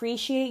all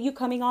appreciate you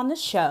coming on the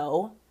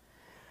show.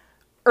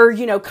 Or,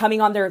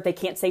 coming on they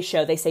can't say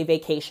show, they say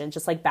vacation,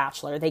 just like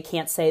Bachelor. They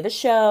can't say the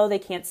show, they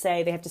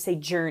have to say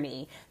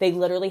journey. They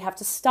literally have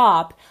to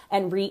stop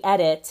and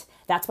re-edit.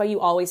 That's why you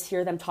always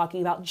hear them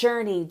talking about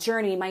journey,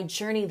 my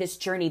journey, this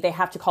journey. They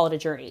have to call it a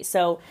journey.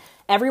 So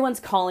everyone's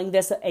calling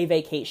this a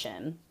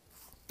vacation,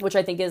 which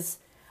I think is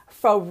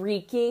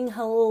freaking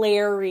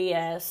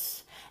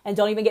hilarious. And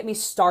don't even get me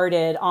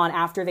started on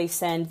after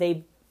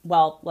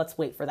let's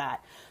wait for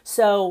that.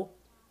 So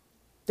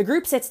the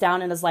group sits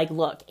down and is like,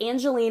 look,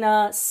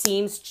 Angelina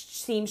seems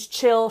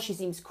chill. She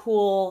seems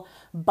cool,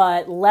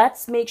 but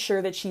let's make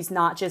sure that she's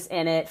not just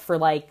in it for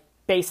like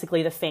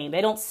basically the fame. They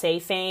don't say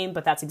fame,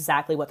 but that's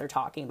exactly what they're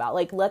talking about.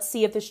 Like, let's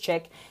see if this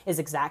chick is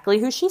exactly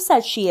who she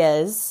says she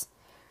is.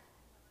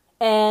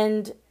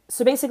 And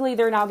so basically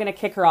they're now going to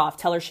kick her off,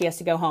 tell her she has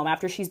to go home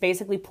after she's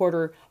basically poured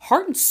her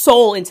heart and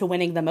soul into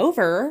winning them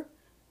over,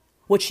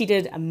 which she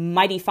did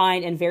mighty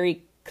fine and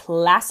very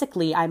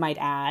classically, I might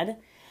add.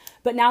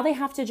 But now they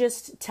have to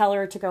just tell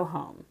her to go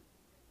home.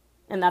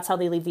 And that's how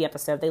they leave the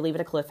episode. They leave it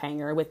a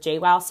cliffhanger with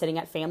JWoww sitting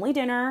at family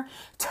dinner,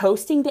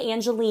 toasting to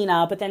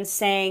Angelina, but then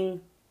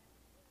saying,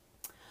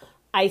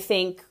 I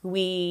think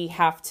we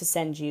have to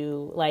send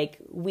you, like,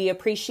 we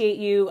appreciate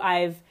you.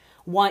 I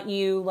want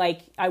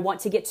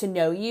to get to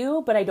know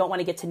you, but I don't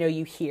want to get to know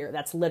you here.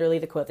 That's literally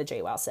the quote that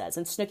JWoww says.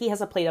 And Snooki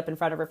has a plate up in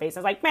front of her face.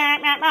 And it's like,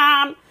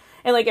 mom.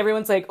 And like,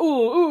 everyone's like,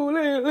 ooh,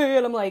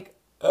 and I'm like,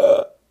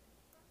 ugh.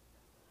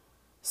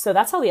 So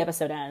that's how the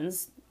episode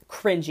ends.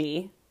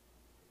 Cringy.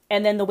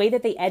 And then the way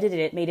that they edited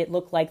it made it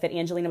look like that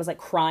Angelina was like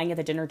crying at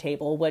the dinner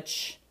table,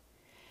 which,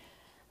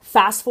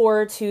 fast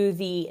forward to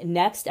the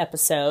next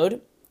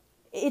episode,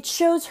 it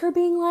shows her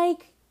being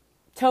like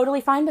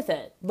totally fine with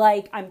it.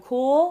 Like, I'm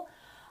cool.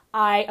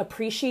 I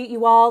appreciate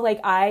you all.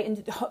 I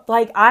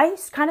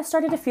kind of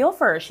started to feel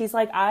for her. She's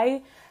like,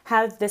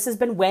 this has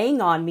been weighing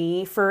on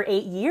me for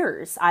 8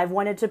 years. I've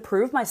wanted to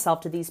prove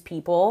myself to these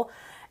people.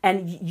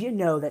 And you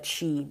know that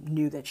she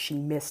knew that she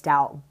missed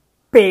out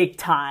big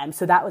time.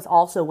 So that was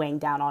also weighing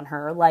down on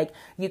her. Like,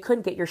 you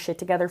couldn't get your shit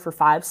together for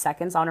 5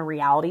 seconds on a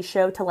reality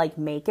show to like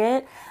make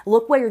it.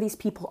 Look where these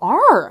people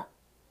are.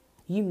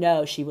 You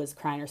know, she was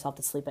crying herself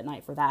to sleep at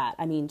night for that.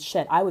 I mean,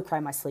 shit, I would cry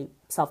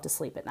myself to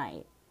sleep at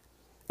night.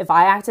 If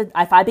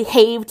I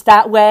behaved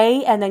that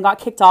way and then got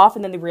kicked off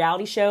and then the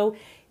reality show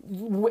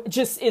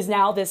just is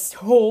now this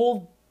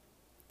whole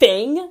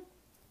thing.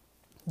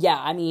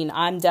 Yeah, I mean,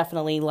 I'm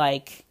definitely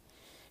like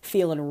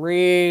feeling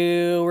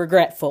real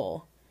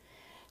regretful.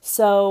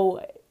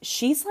 So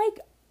she's like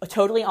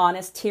totally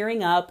honest,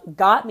 tearing up,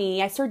 got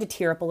me. I started to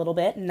tear up a little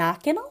bit.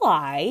 Not gonna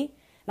lie.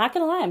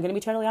 I'm gonna be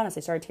totally honest.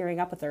 I started tearing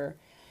up with her.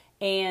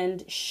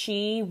 And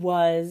she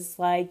was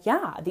like,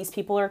 yeah, these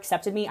people are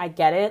accepted me. I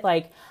get it.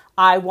 Like,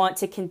 I want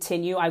to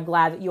continue. I'm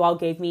glad that you all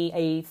gave me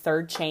a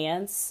third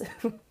chance.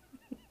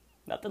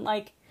 Nothing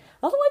like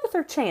a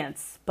third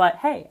chance. But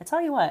hey, I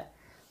tell you what.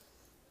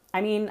 I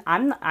mean,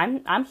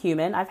 I'm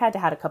human. I've had to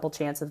have a couple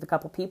chances with a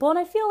couple people, and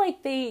I feel like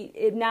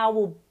it now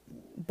will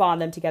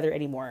bond them together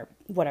anymore.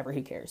 Whatever,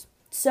 who cares?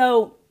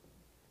 So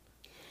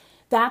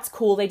that's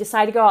cool. They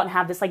decide to go out and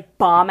have this like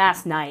bomb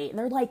ass night, and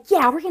they're like,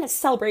 yeah, we're gonna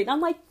celebrate. And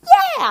I'm like,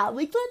 yeah,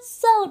 like, let's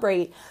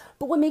celebrate.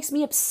 But what makes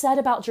me upset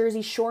about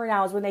Jersey Shore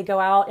now is when they go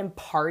out and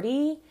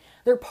party,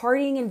 they're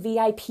partying in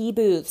VIP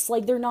booths.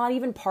 Like, they're not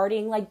even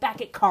partying like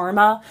back at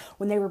Karma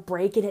when they were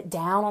breaking it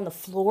down on the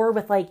floor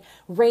with like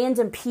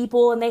random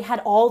people. And they had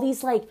all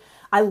these like,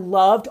 I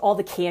loved all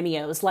the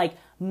cameos, like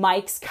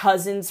Mike's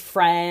cousin's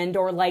friend,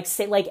 or like,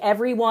 say, like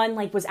everyone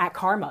like was at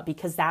Karma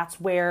because that's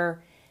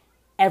where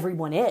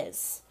everyone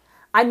is.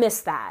 I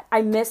miss that.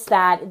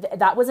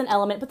 That was an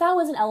element, but that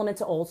was an element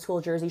to old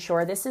school Jersey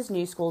Shore. This is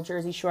new school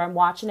Jersey Shore. I'm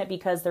watching it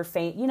because they're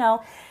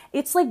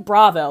it's like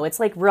Bravo. It's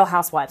like Real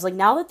Housewives. Like,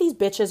 now that these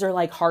bitches are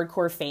like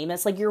hardcore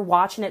famous, like, you're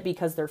watching it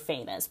because they're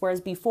famous.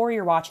 Whereas before,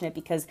 you're watching it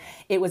because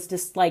it was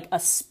just like a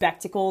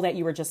spectacle that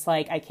you were just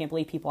like, I can't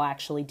believe people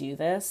actually do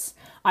this.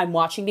 I'm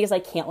watching because I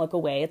can't look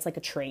away. It's like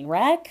a train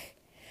wreck.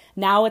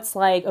 Now it's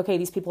like, okay,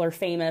 these people are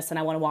famous and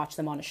I want to watch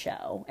them on a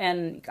show.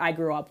 And I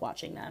grew up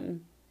watching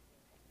them.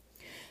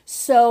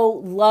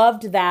 So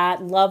loved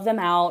that, love them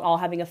out, all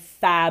having a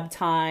fab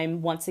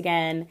time. Once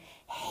again,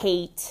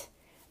 hate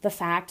the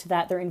fact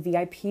that they're in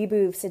VIP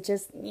booths.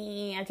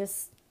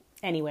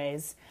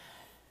 Anyways.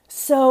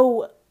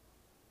 So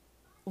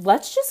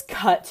let's just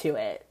cut to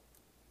it.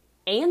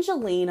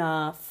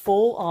 Angelina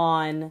full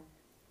on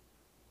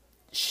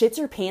shits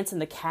her pants in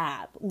the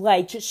cab.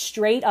 Like, just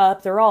straight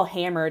up, they're all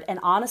hammered. And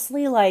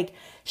honestly, like,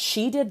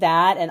 she did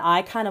that and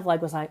I kind of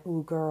like was like,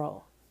 ooh,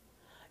 girl.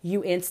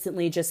 You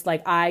instantly just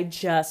like,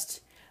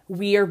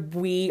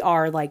 we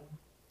are like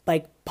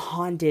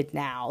bonded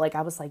now. Like,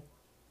 I was like,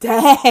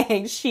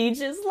 dang, she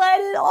just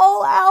let it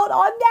all out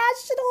on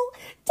national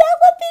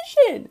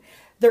television.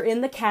 They're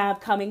in the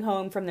cab coming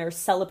home from their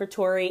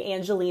celebratory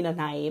Angelina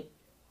night.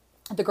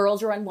 The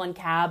girls are in one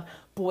cab,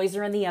 boys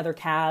are in the other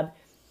cab.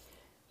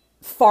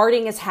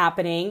 Farting is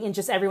happening and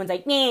just everyone's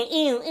like, man,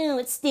 ew,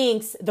 it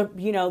stinks.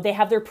 They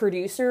have their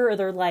producer, or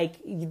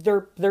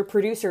their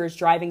producer is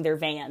driving their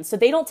van. So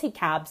they don't take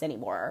cabs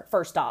anymore.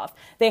 First off,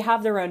 they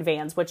have their own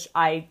vans,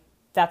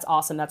 that's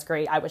awesome. That's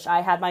great. I wish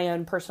I had my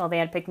own personal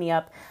van pick me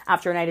up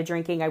after a night of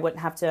drinking. I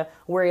wouldn't have to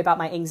worry about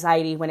my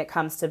anxiety when it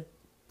comes to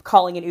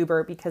calling an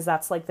Uber, because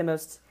that's like the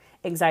most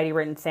anxiety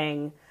ridden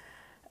thing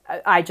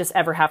I just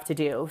ever have to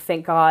do.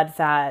 Thank God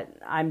that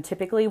I'm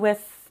typically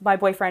with my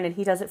boyfriend and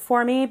he does it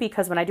for me,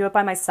 because when I do it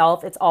by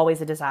myself, it's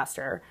always a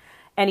disaster.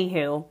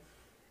 Anywho,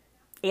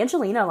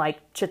 Angelina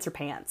like shits her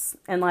pants,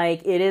 and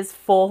like, it is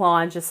full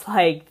on just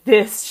like,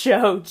 this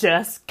show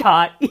just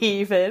got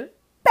even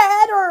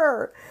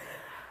better.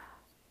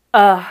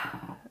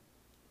 I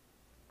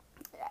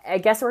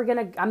guess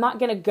I'm not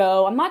going to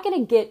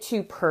get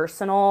too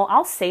personal.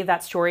 I'll save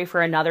that story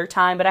for another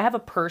time, but I have a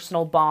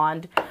personal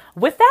bond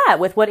with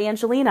what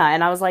Angelina,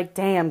 and I was like,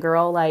 damn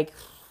girl, like,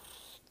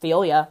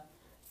 feel ya.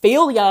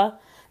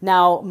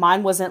 Now,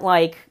 mine wasn't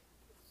like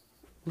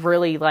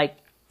really like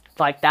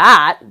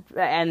that.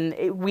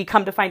 And we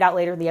come to find out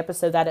later in the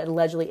episode that it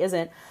allegedly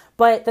isn't.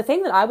 But the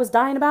thing that I was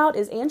dying about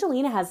is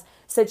Angelina has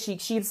said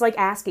she's like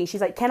asking,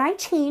 she's like, can I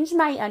change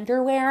my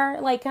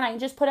underwear? Like, can I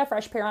just put a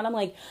fresh pair on? I'm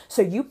like,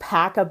 so you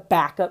pack a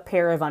backup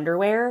pair of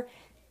underwear?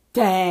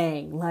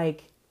 Dang,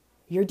 like,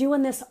 you're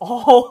doing this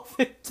all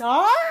the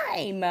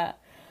time.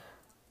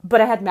 But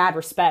I had mad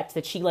respect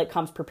that she like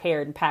comes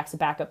prepared and packs a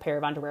backup pair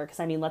of underwear. Because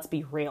I mean, let's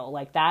be real,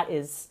 like, that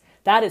is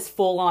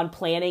full on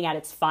planning at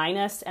its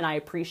finest, and I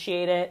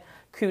appreciate it.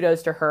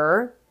 Kudos to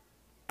her.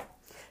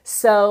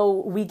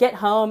 So we get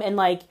home, and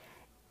like,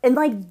 And,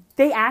 like,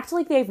 they act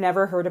like they've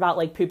never heard about,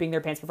 like, pooping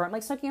their pants before. I'm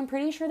like, Snooki, I'm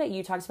pretty sure that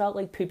you talked about,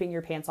 like, pooping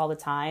your pants all the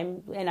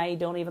time. And I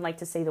don't even like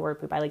to say the word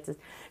poop.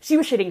 She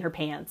was shitting her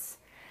pants.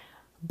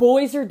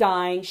 Boys are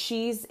dying.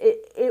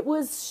 It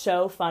was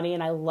so funny,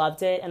 and I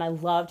loved it. And I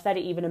loved that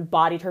it even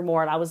embodied her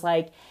more. And I was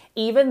like,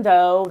 even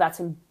though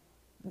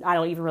I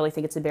don't even really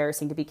think it's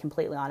embarrassing, to be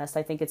completely honest.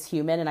 I think it's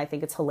human, and I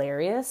think it's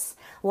hilarious.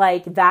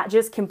 Like, that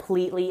just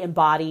completely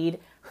embodied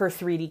her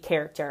 3D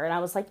character. And I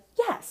was like,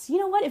 yes, you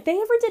know what? If they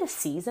ever did a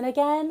season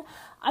again,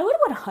 I would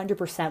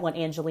 100% want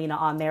Angelina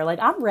on there. Like,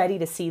 I'm ready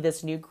to see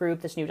this new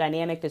group, this new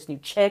dynamic, this new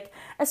chick,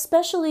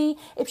 especially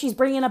if she's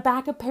bringing a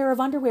backup pair of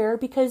underwear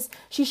because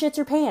she shits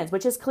her pants,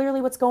 which is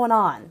clearly what's going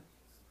on.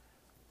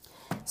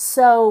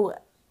 So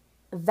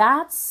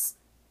that's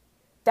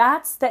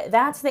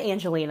the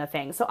Angelina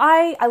thing. So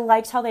I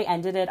liked how they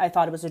ended it. I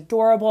thought it was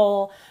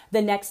adorable.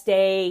 The next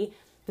day,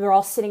 they were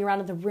all sitting around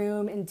in the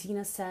room, and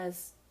Dina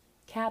says,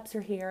 "Cabs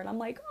are here." And I'm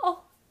like,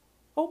 oh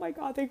my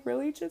God,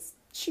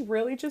 she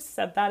really just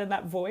said that in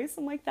that voice.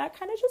 I'm like, I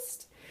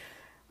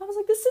was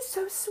like, this is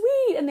so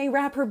sweet. And they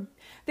wrap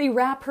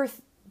her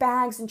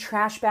bags and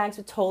trash bags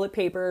with toilet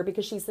paper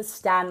because she's the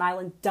Staten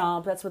Island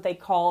dump. That's what they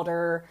called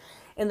her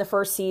in the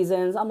first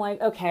seasons. I'm like,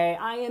 okay,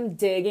 I am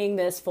digging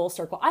this full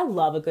circle. I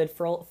love a good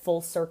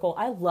full circle.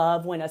 I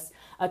love when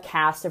a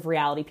cast of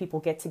reality people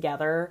get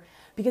together,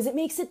 because it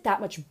makes it that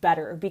much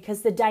better,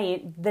 because the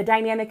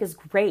dynamic is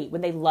great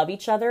when they love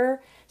each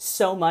other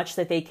so much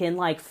that they can,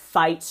 like,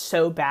 fight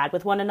so bad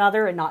with one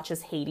another and not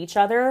just hate each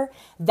other.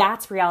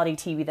 That's reality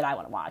TV that I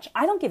want to watch.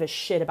 I don't give a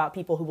shit about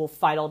people who will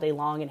fight all day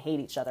long and hate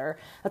each other.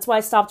 That's why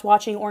I stopped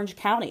watching Orange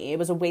County. It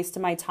was a waste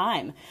of my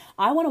time.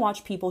 I want to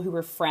watch people who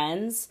are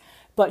friends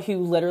but who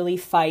literally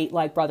fight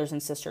like brothers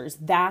and sisters.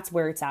 That's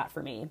where it's at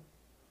for me.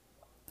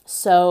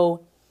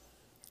 So,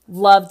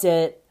 loved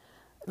it.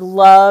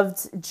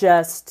 Loved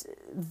just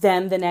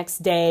them the next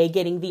day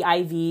getting the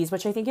IVs,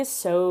 which I think is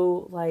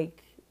so,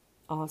 like,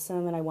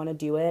 awesome, and I want to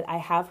do it. I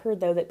have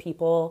heard, though, that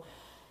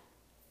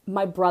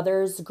my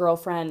brother's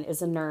girlfriend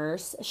is a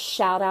nurse.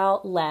 Shout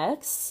out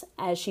Lex,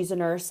 as she's a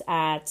nurse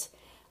at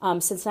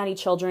Cincinnati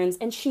Children's,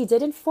 and she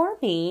did inform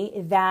me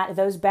that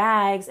those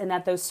bags and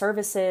that those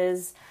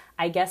services,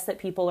 I guess that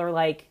people are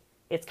like,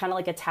 it's kind of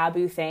like a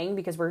taboo thing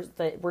because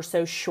we're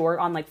so short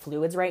on, like,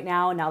 fluids right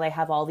now. And now they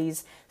have all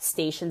these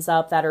stations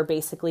up that are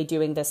basically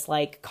doing this,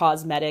 like,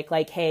 cosmetic,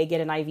 like, hey, get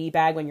an IV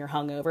bag when you're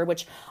hungover,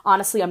 which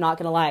honestly, I'm not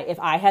going to lie. If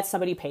I had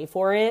somebody pay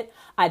for it,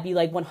 I'd be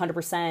like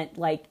 100%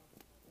 like,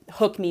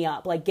 hook me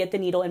up, like, get the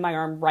needle in my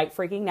arm right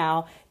freaking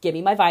now. Give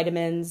me my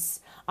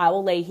vitamins. I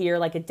will lay here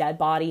like a dead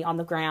body on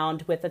the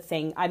ground with a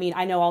thing. I mean,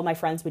 I know all my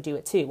friends would do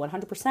it too,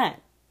 100%.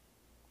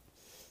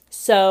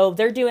 So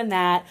they're doing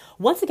that.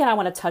 Once again, I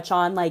want to touch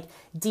on, like,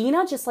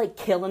 Dina just, like,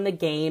 killing the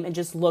game and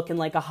just looking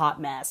like a hot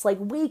mess. Like,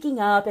 waking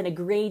up in a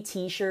gray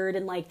t-shirt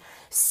and, like,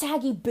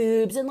 saggy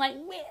boobs and, like,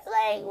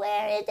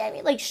 where is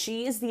that? Like,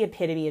 she is the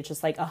epitome of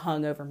just, like, a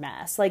hungover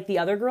mess. Like, the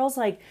other girls,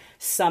 like,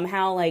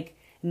 somehow, like,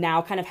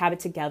 now kind of have it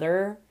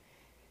together.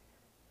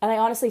 And I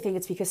honestly think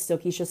it's because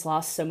Silky's just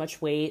lost so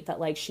much weight that,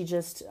 like, she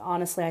just,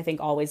 honestly, I think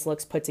always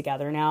looks put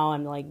together now.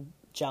 I'm, like,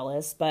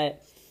 jealous,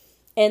 but...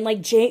 And,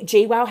 like,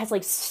 JWoww has,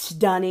 like,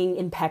 stunning,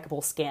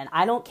 impeccable skin.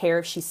 I don't care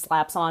if she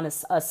slaps on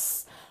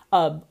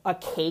a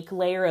cake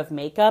layer of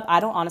makeup.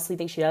 I don't honestly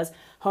think she does.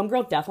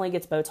 Homegirl definitely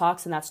gets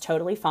Botox, and that's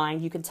totally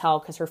fine. You can tell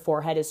because her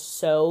forehead is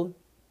so...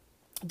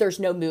 There's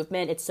no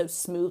movement. It's so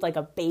smooth, like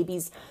a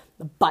baby's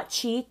butt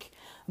cheek.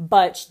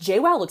 But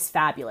JWoww looks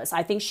fabulous.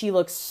 I think she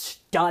looks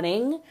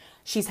stunning.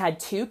 She's had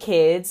 2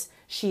 kids.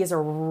 She has a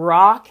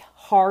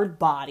rock-hard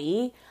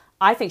body.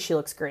 I think she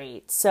looks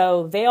great.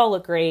 So they all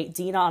look great.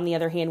 Dina, on the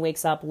other hand,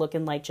 wakes up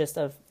looking like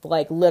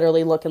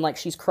literally looking like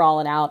she's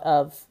crawling out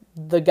of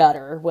the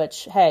gutter,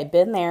 which, hey,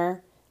 been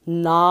there,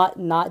 not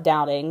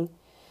doubting.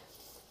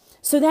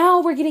 So now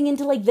we're getting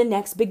into, like, the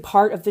next big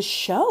part of the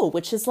show,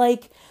 which is,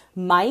 like,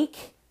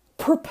 Mike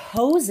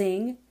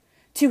proposing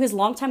to his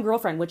longtime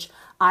girlfriend, which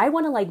I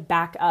want to, like,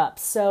 back up.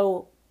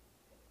 So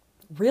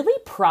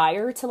really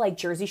prior to, like,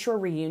 Jersey Shore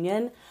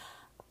reunion,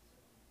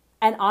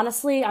 and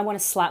honestly, I want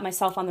to slap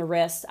myself on the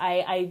wrist.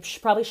 I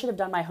probably should have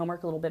done my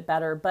homework a little bit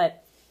better,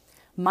 but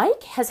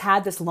Mike has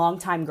had this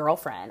longtime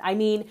girlfriend. I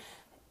mean,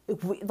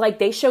 like,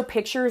 they show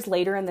pictures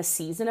later in the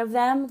season of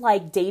them,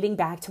 like, dating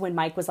back to when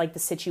Mike was, like, the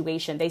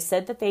situation. They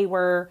said that they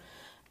were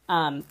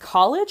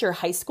college or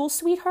high school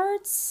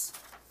sweethearts.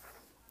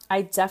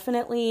 I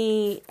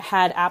definitely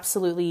had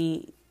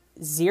absolutely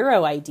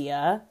zero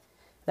idea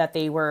that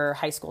they were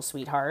high school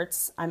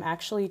sweethearts. I'm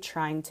actually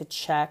trying to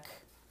check.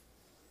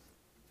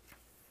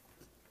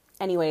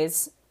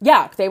 Anyways,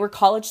 yeah, they were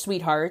college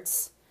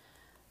sweethearts,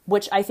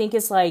 which I think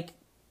is, like,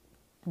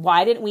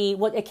 why didn't we...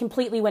 Well, it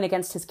completely went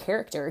against his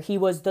character. He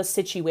was the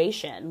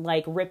situation,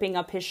 like, ripping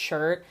up his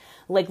shirt,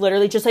 like,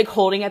 literally just, like,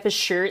 holding up his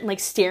shirt and, like,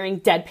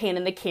 staring deadpan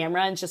in the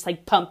camera and just,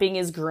 like, pumping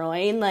his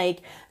groin. Like,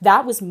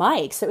 that was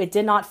Mike. So it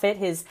did not fit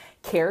his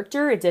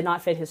character. It did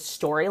not fit his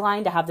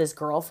storyline to have this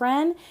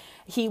girlfriend.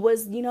 He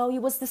was, he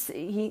was the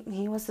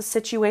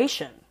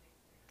situation.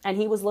 And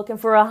he was looking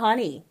for a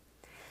honey.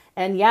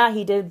 And yeah,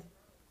 he did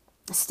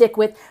stick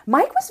with,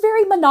 Mike was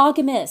very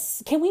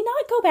monogamous. Can we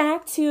not go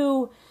back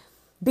to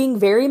being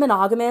very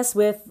monogamous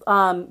with,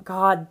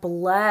 God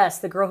bless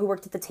the girl who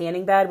worked at the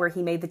tanning bed where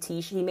he made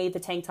he made the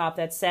tank top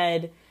that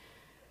said,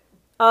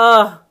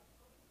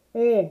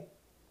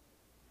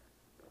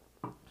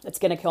 it's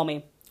gonna kill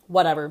me.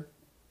 Whatever.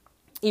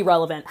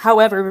 Irrelevant.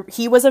 However,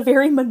 he was a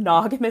very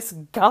monogamous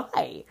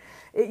guy.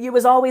 It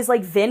was always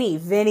like Vinny.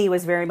 Vinny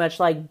was very much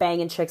like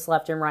banging chicks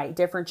left and right.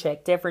 Different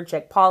chick.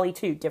 Polly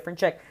too, different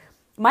chick.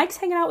 Mike's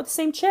hanging out with the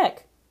same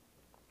chick.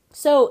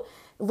 So,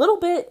 a little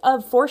bit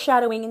of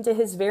foreshadowing into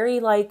his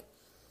very like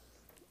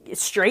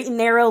straight and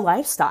narrow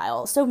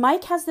lifestyle. So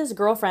Mike has this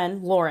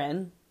girlfriend,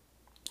 Lauren,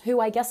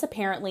 who I guess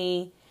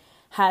apparently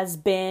has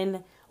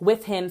been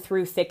with him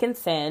through thick and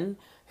thin,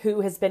 who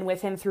has been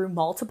with him through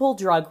multiple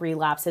drug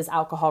relapses,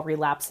 alcohol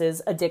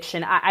relapses,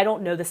 addiction. I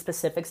don't know the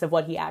specifics of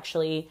what he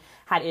actually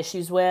had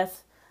issues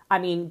with. I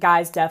mean,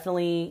 guy's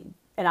definitely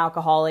an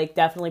alcoholic,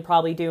 definitely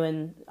probably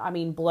doing,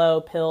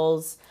 blow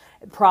pills,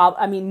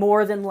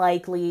 more than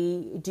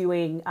likely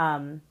doing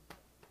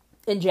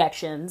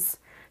injections,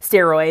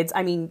 steroids.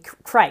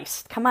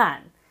 Christ, come on.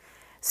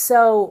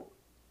 So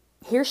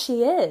here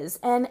she is,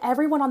 and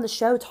everyone on the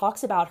show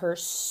talks about her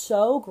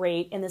so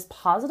great in this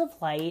positive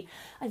light.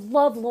 I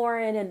love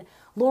Lauren and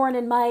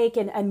Mike,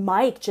 and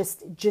Mike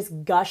just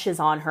gushes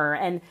on her,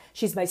 and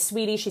she's my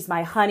sweetie, she's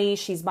my honey,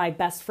 she's my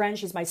best friend,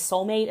 she's my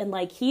soulmate, and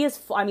like he is,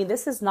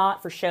 this is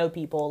not for show,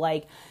 people.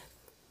 Like,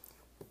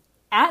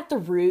 at the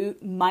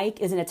root, Mike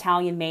is an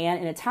Italian man,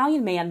 and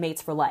Italian man mates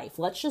for life.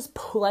 Let's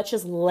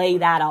just lay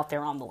that out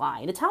there on the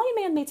line. Italian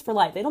man mates for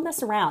life. They don't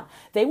mess around.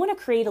 They want to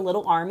create a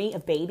little army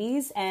of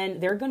babies, and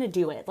they're going to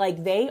do it.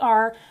 Like, they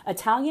are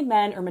Italian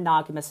men or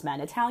monogamous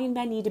men. Italian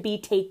men need to be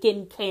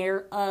taken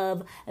care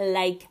of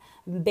like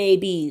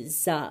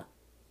babies. And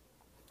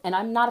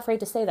I'm not afraid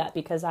to say that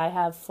because I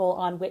have full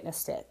on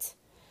witnessed it.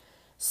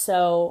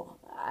 So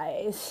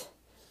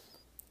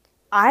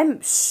once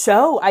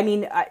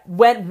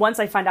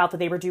I find out that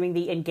they were doing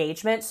the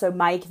engagement, so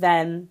Mike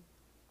then,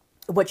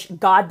 which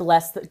God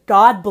bless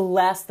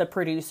the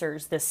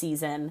producers this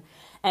season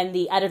and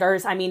the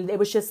editors. It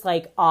was just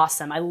like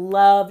awesome. I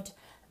loved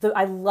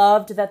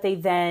that they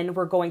then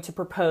were going to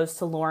propose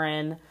to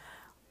Lauren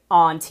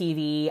on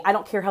TV. I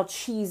don't care how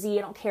cheesy,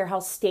 I don't care how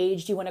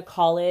staged you want to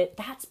call it.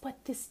 That's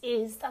what this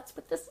is. That's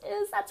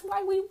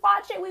why we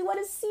watch it. We want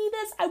to see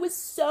this. I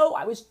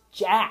was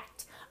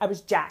jacked. I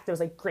was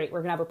like, great, we're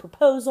going to have a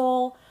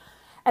proposal.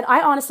 And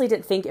I honestly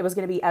didn't think it was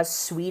going to be as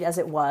sweet as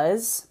it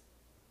was.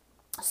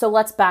 So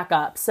let's back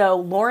up. So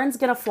Lauren's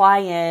going to fly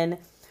in.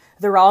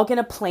 They're all going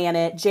to plan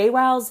it.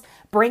 JWoww's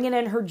bringing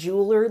in her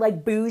jeweler,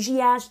 like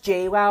bougie-ass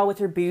JWoww with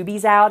her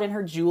boobies out and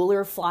her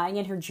jeweler, flying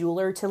in her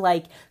jeweler to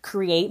like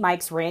create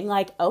Mike's ring.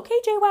 Like, okay,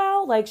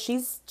 JWoww, like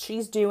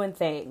she's doing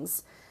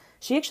things.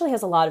 She actually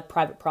has a lot of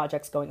private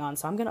projects going on,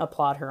 so I'm going to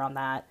applaud her on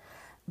that.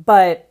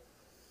 But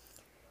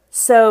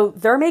so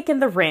they're making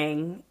the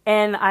ring,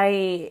 and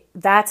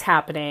that's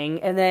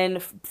happening. And then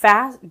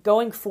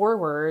going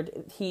forward,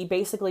 he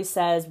basically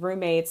says,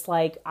 roommates,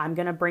 like, I'm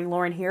going to bring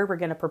Lauren here. We're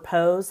going to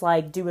propose,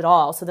 like, do it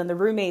all. So then the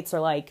roommates are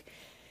like,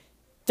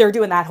 they're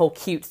doing that whole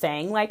cute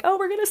thing. Like, oh,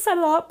 we're going to set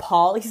it up.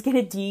 He's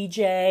going to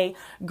DJ.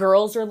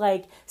 Girls are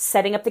like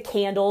setting up the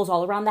candles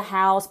all around the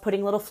house,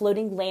 putting little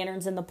floating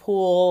lanterns in the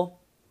pool.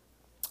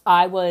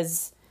 I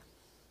was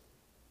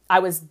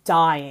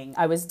dying.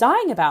 I was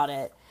dying about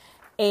it.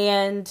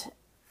 And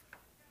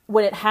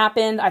when it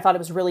happened, I thought it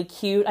was really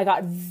cute. I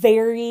got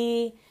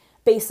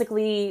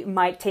basically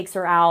Mike takes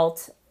her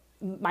out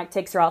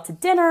to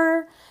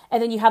dinner,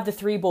 and then you have the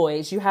three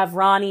boys. You have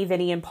Ronnie,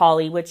 Vinny, and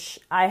Polly, which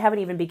I haven't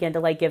even begun to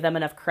like give them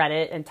enough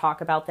credit and talk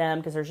about them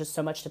because there's just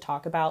so much to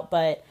talk about.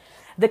 But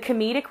the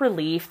comedic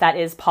relief that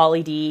is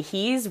Pauly D,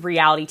 he's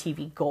reality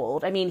TV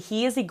gold.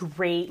 He is a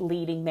great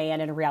leading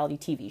man in a reality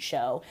TV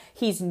show.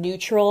 He's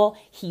neutral.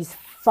 He's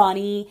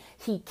funny.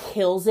 He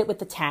kills it with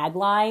the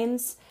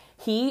taglines.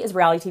 He is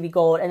reality TV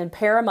gold. And then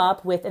pair him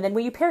up with, and then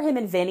when you pair him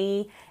and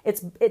Vinny,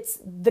 it's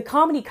the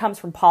comedy comes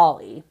from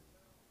Pauly.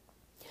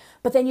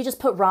 But then you just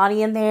put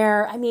Ronnie in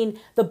there.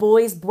 The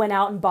boys went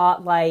out and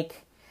bought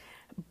like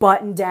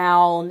button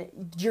down,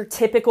 your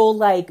typical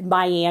like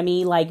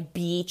Miami, like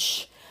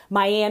beach,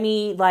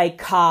 Miami, like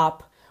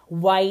cop,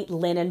 white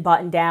linen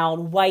button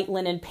down, white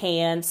linen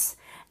pants.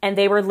 And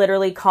they were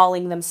literally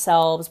calling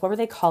themselves, what were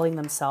they calling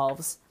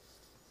themselves?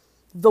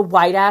 The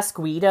white ass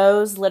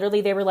Guidos.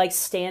 Literally, they were like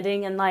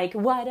standing and like,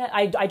 what?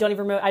 I don't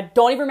even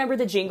remember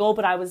the jingle,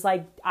 but I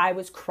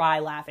was cry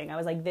laughing. I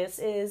was like, this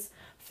is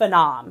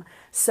phenom.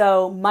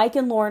 So Mike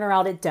and Lauren are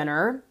out at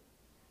dinner.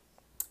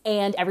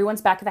 And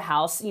everyone's back at the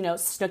house,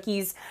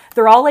 Snooki's,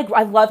 they're all like,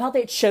 I love how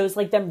it shows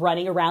like them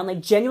running around,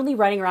 like genuinely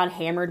running around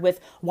hammered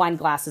with wine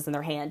glasses in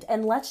their hand.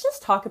 And let's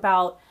just talk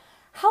about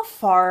how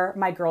far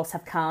my girls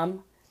have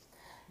come.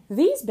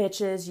 These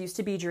bitches used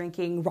to be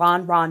drinking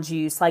Ron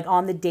juice, like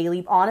on the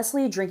daily,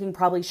 honestly, drinking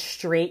probably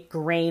straight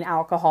grain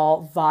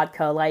alcohol,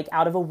 vodka, like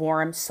out of a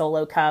warm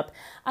Solo cup.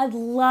 I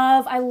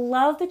love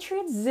the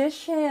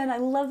transition. I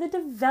love the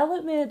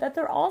development that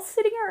they're all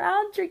sitting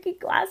around drinking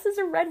glasses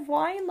of red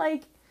wine.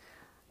 Like,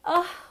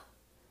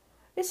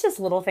 it's just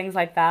little things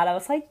like that. I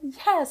was like,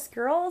 yes,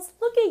 girls,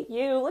 look at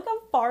you. Look how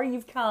far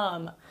you've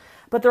come.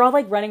 But they're all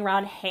like running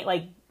around,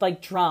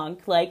 like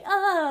drunk,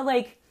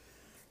 like,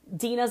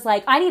 Dina's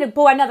like, I need to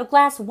pour another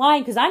glass of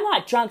wine because I'm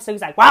not drunk. So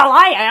he's like, well,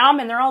 I am.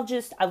 And they're all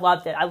just, I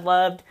loved it. I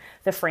loved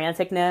the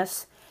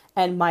franticness.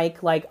 And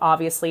Mike, like,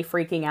 obviously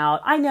freaking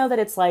out. I know that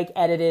it's, like,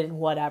 edited and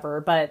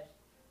whatever, but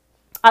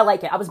I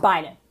like it. I was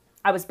buying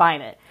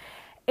it.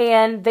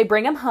 And they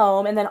bring him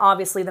home. And then,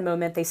 obviously, the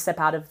moment they step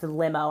out of the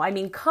limo. I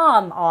mean,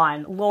 come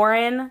on.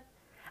 Lauren,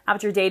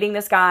 after dating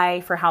this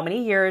guy for how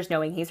many years,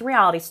 knowing he's a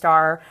reality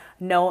star,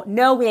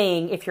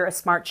 knowing if you're a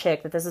smart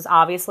chick that this is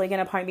obviously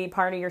going to be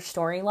part of your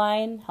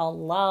storyline.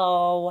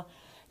 Hello.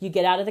 You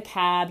get out of the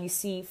cab, you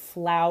see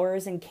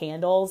flowers and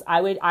candles.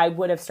 I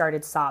would have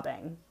started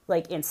sobbing,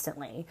 like,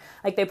 instantly.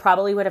 Like, they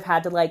probably would have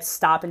had to, like,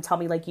 stop and tell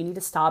me, like, you need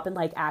to stop and,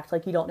 like, act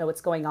like you don't know what's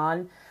going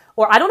on.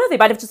 Or I don't know,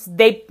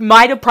 they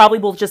might have probably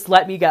will just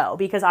let me go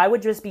because I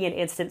would just be an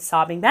instant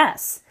sobbing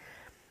mess.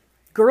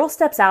 Girl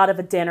steps out of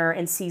a dinner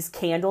and sees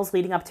candles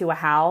leading up to a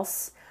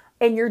house,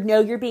 and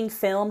you're being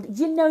filmed.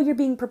 You know you're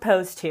being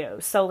proposed to.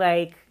 So,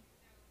 like,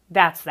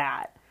 that's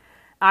that.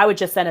 I would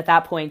just then at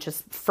that point,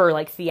 just for,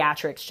 like,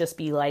 theatrics, just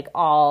be, like,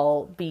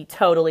 be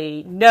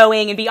totally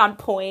knowing and be on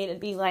point and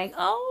be like,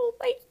 oh,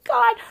 my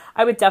God.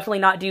 I would definitely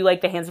not do, like,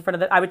 the hands in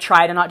front of I would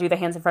try to not do the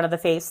hands in front of the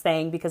face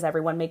thing because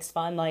everyone makes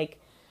fun. Like,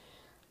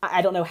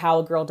 I don't know how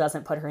a girl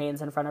doesn't put her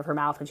hands in front of her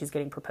mouth when she's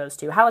getting proposed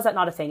to. How is that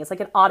not a thing? It's like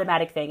an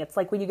automatic thing. It's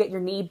like when you get your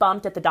knee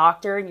bumped at the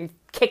doctor and you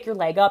kick your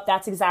leg up.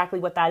 That's exactly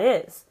what that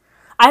is.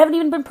 I haven't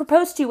even been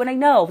proposed to, and I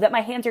know that my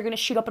hands are going to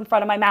shoot up in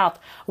front of my mouth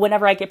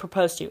whenever I get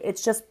proposed to.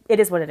 It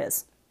is what it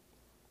is.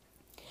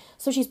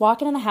 So she's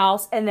walking in the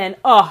house, and then,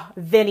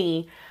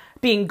 Vinny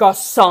being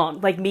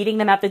Garçon, like meeting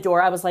them at the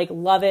door. I was like,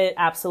 love it,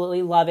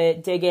 absolutely love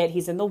it, dig it.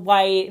 He's in the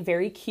white,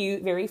 very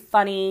cute, very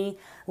funny,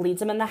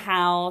 leads them in the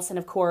house, and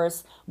of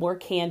course, more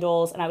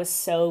candles. And I was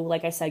so,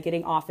 like I said,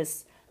 getting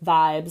office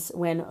vibes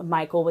when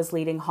Michael was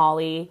leading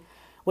Holly,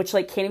 which,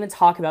 like, can't even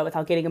talk about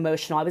without getting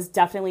emotional. I was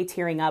definitely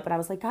tearing up, and I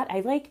was like, God,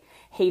 I, like,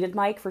 hated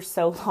Mike for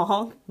so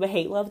long, but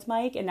hate-loved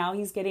Mike, and now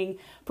he's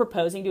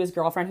proposing to his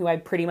girlfriend, who I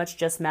pretty much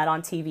just met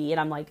on TV, and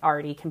I'm, like,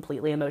 already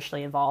completely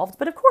emotionally involved.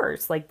 But of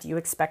course, like, do you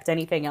expect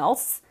anything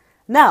else?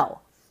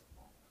 No.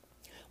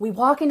 We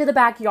walk into the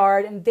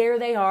backyard, and there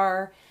they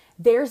are.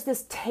 There's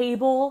this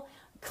table,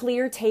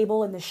 clear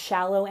table in the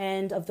shallow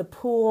end of the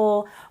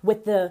pool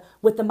with the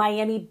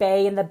Miami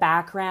Bay in the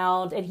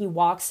background, and he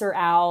walks her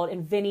out,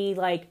 and Vinny,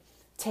 like,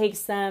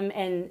 takes them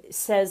and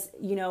says,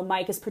 you know,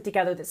 Mike has put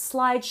together this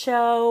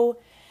slideshow,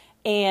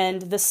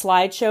 and the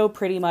slideshow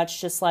pretty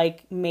much just,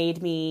 like,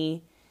 made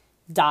me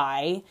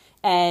die.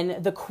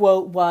 And the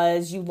quote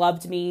was, you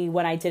loved me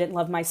when I didn't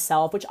love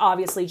myself, which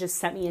obviously just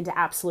sent me into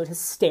absolute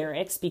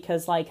hysterics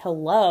because, like,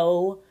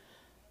 hello,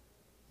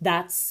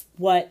 that's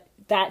what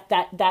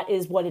that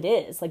is what it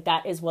is. Like,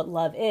 that is what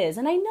love is.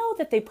 And I know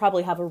that they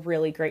probably have a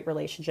really great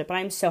relationship, and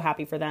I'm so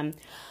happy for them.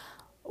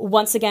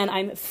 Once again,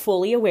 I'm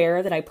fully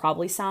aware that I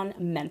probably sound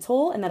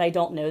mental and that I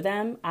don't know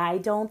them. I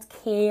don't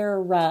care.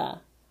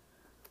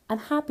 I'm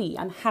happy.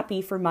 I'm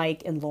happy for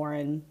Mike and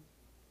Lauren.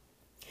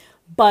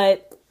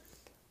 But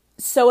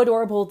so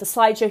adorable. The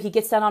slideshow, he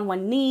gets down on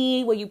one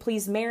knee. Will you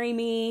please marry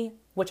me?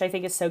 Which I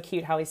think is so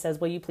cute how he says,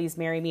 will you please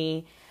marry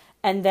me?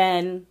 And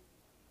then,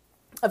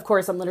 of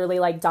course, I'm literally,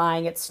 like,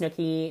 dying at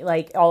Snooki,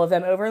 like, all of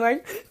them over,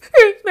 like,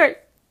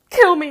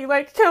 kill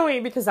me,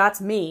 because that's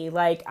me.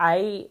 Like,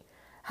 I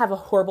have a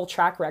horrible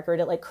track record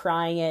at, like,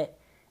 crying at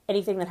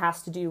anything that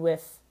has to do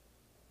with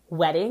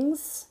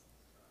weddings.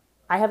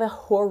 I have a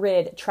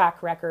horrid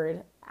track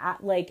record.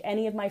 Like,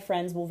 any of my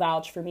friends will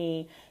vouch for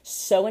me.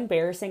 So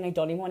embarrassing. I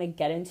don't even want to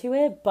get into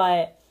it,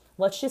 but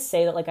let's just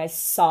say that, like, I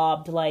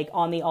sobbed, like,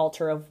 on the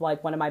altar of,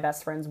 like, one of my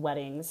best friend's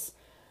weddings.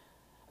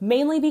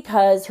 Mainly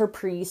because her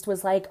priest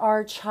was, like,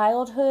 our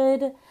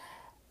childhood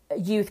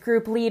youth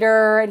group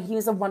leader, and he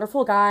was a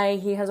wonderful guy.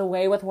 He has a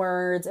way with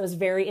words. It was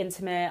very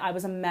intimate. I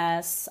was a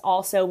mess.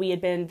 Also, they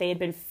had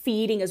been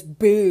feeding us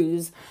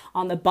booze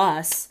on the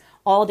bus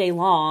all day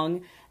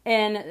long.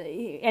 And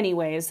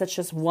anyways, that's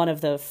just one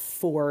of the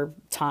 4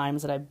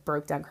 times that I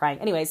broke down crying.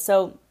 Anyways,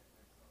 so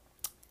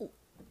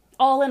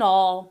all in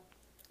all,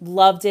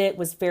 loved it,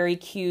 was very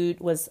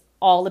cute, was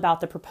all about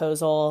the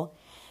proposal.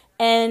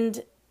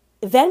 And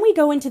then we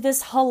go into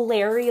this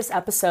hilarious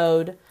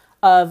episode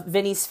of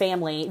Vinny's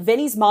family.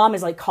 Vinny's mom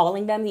is, like,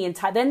 calling them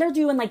then they're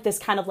doing, like, this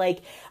kind of, like,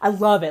 I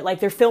love it.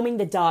 Like, they're filming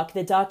the duck.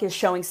 The duck is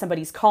showing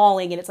somebody's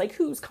calling, and it's like,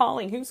 who's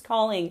calling?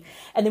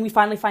 And then we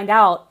finally find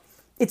out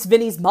it's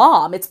Vinny's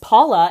mom. It's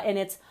Paula, and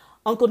it's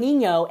Uncle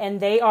Nino, and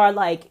they are,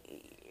 like,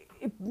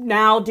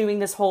 now doing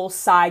this whole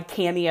side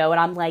cameo, and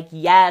I'm like,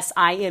 yes,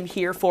 I am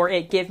here for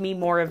it. Give me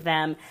more of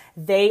them.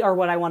 They are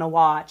what I want to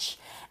watch.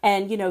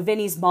 And, you know,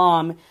 Vinny's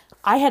mom,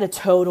 I had a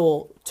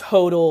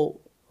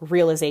total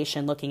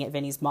realization looking at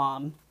Vinny's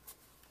mom.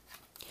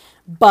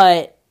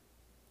 But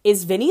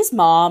is Vinny's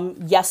mom,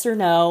 yes or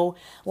no?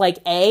 Like,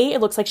 A,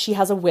 it looks like she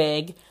has a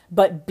wig,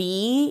 but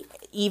B,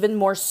 even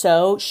more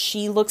so,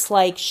 she looks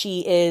like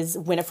she is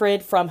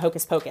Winifred from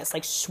Hocus Pocus.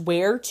 Like,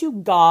 swear to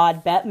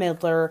God, Bette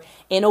Midler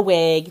in a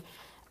wig.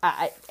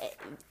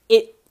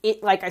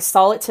 Like, I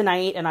saw it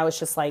tonight and I was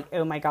just like,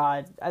 oh my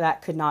God,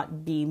 that could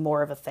not be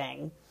more of a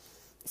thing.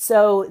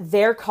 So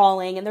they're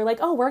calling and they're like,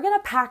 oh, we're going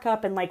to pack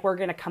up and like, we're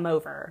going to come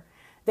over.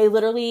 They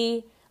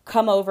literally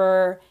come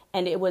over,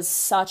 and it was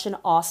such an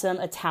awesome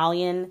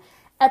Italian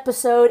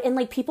episode. And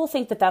like, people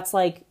think that that's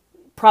like,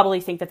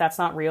 probably think that that's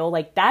not real.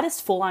 Like, that is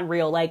full on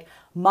real. Like,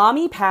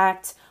 mommy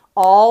packed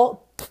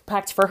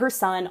for her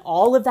son,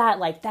 all of that,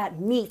 like that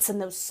meats and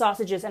those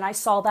sausages. And I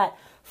saw that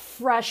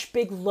fresh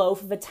big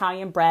loaf of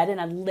Italian bread, and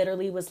I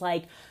literally was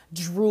like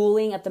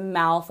drooling at the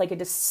mouth like a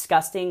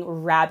disgusting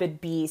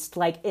rabid beast,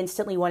 like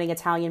instantly wanting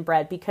Italian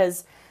bread,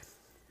 because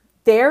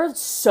they're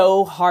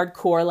so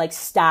hardcore, like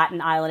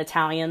Staten Island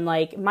Italian.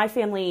 Like, my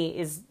family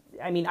is,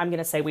 I mean, I'm going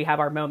to say we have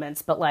our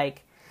moments, but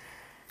like,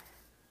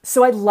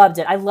 so I loved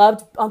it. I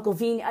loved Uncle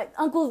Vino.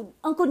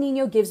 Uncle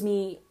Nino gives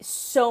me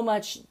so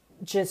much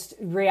just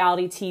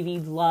reality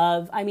TV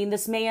love. I mean,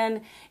 this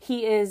man,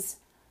 he is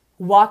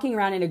walking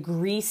around in a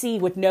greasy,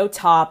 with no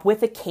top,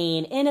 with a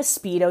cane, in a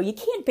Speedo. You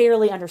can't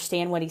barely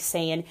understand what he's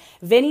saying.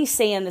 Vinny's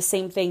saying the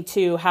same thing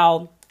too,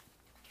 how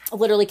I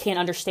literally can't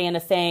understand a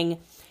thing.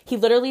 He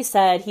literally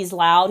said he's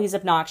loud, he's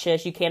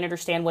obnoxious, you can't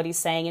understand what he's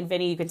saying. And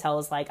Vinny, you can tell,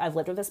 is like, I've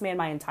lived with this man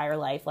my entire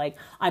life. Like,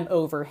 I'm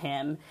over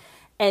him.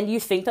 And you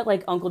think that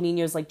like Uncle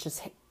Nino's like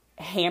just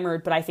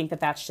hammered, but I think that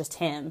that's just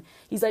him.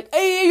 He's like,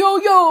 hey,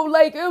 yo,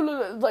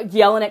 like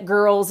yelling at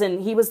girls.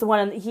 And he was the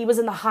one, he was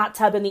in the hot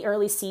tub in the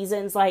early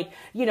seasons, like,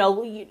 you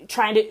know,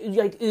 trying to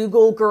like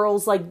oogle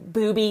girls like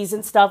boobies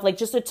and stuff, like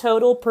just a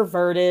total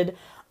perverted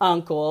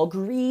uncle,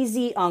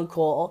 greasy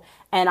uncle.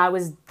 And I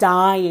was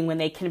dying when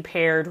they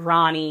compared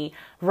Ronnie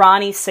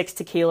 6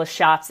 tequila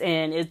shots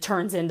in, it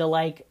turns into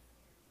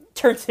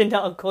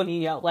Uncle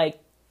Nino. Like,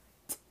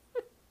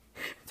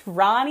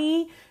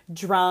 Ronnie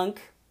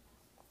drunk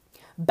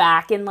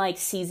back in like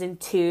season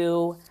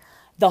 2,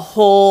 the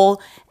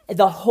whole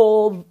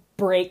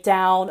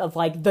breakdown of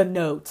like the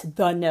note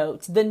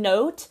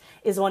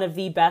is one of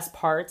the best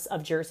parts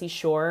of Jersey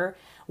Shore.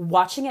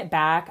 Watching it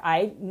back,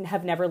 I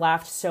have never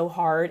laughed so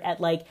hard at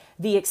like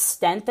the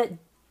extent that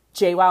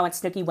JWoww and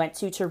Snooki went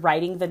to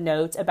writing the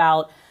note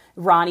about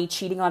Ronnie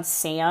cheating on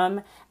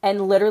Sam,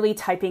 and literally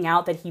typing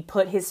out that he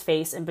put his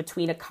face in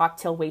between a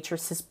cocktail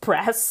waitress's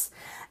breasts.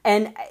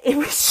 And it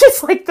was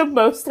just like the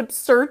most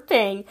absurd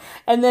thing.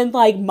 And then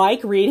like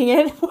Mike reading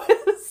it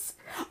was,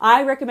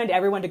 I recommend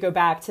everyone to go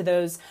back to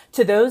those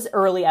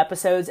early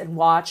episodes and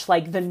watch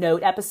like the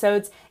note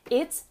episodes.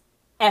 It's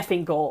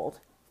effing gold.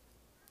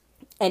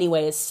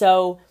 Anyways,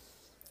 so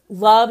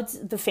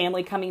loved the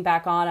family coming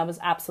back on. I was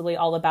absolutely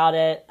all about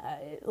it.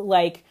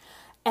 The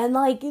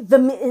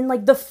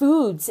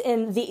foods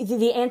and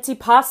the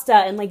antipasta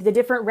and like the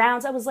different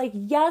rounds. I was like,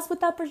 yes,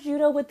 with that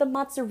prosciutto, with the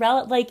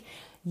mozzarella, like,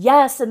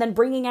 yes. And then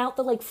bringing out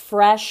the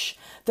fresh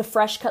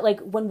cut. Like,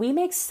 when we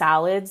make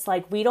salads,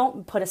 like, we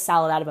don't put a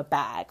salad out of a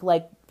bag.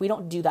 Like, we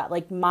don't do that.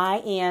 Like, my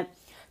aunt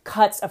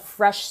cuts a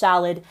fresh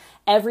salad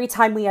every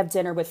time we have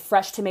dinner with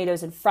fresh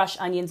tomatoes and fresh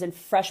onions and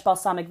fresh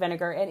balsamic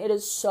vinegar. And it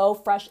is so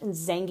fresh and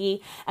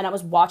zangy. And I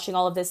was watching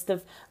all of this.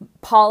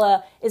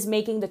 Paula is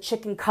making the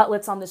chicken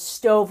cutlets on the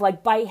stove,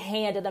 like by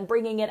hand, and then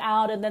bringing it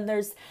out. And then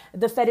there's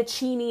the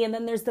fettuccine, and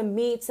then there's the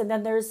meats, and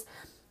then there's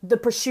the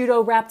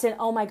prosciutto wrapped in,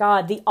 oh my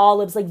God, the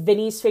olives, like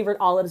Vinny's favorite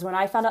olives. When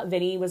I found out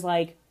Vinny was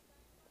like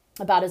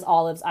about his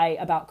olives, I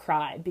about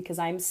cried, because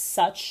I'm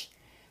such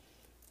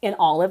an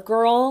olive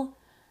girl.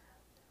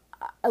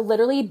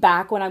 Literally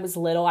back when I was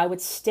little, I would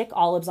stick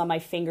olives on my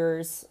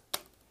fingers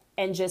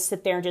and just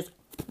sit there and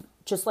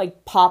just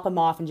like pop them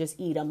off and just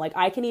eat them. Like,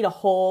 I can eat a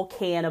whole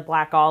can of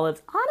black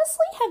olives.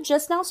 Honestly, have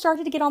just now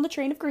started to get on the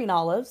train of green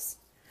olives.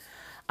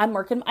 I'm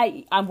working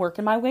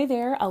my way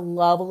there. I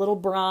love a little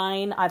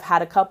brine. I've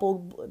had a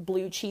couple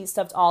blue cheese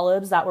stuffed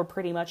olives that were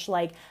pretty much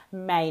like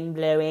mind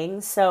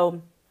blowing.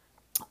 So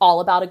all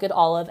about a good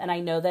olive. And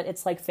I know that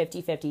it's like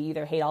 50-50. You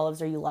either hate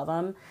olives or you love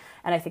them.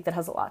 And I think that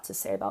has a lot to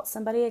say about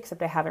somebody,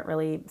 except I haven't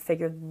really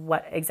figured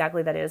what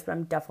exactly that is, but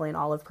I'm definitely an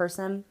olive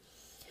person.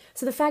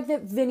 So the fact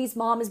that Vinny's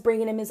mom is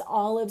bringing him his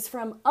olives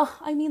from,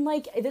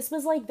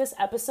 this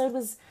episode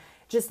was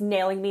just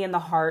nailing me in the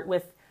heart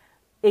with,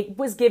 it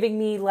was giving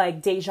me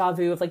like deja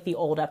vu of like the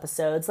old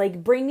episodes.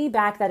 Like, bring me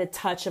back that a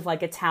touch of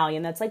like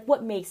Italian. That's like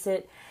what makes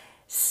it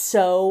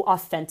so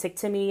authentic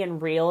to me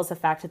and real, is the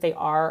fact that they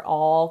are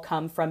all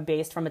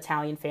based from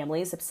Italian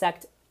families,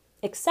 except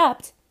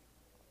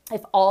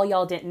if all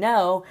y'all didn't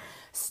know,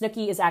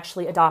 Snooki is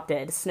actually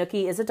adopted.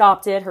 Snooki is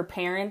adopted. Her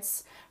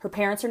parents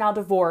are now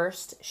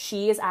divorced.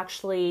 She is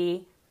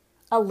actually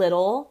a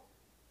little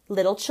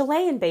little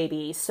Chilean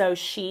baby. So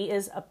she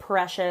is a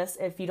precious.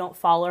 If you don't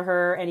follow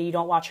her and you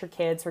don't watch her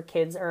kids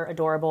are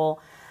adorable.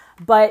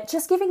 But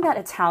just giving that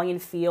Italian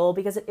feel,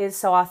 because it is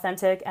so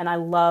authentic, and I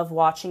love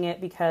watching it,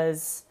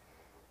 because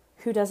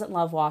who doesn't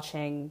love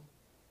watching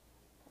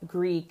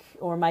Greek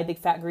or My Big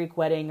Fat Greek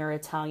Wedding or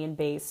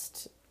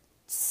Italian-based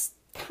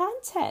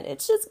content?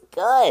 It's just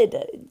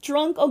good.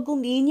 Drunk Uncle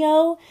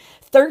Nino,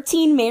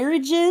 13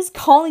 marriages,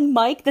 calling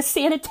Mike the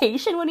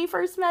sanitation when he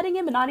first met him,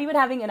 and not even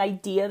having an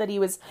idea that he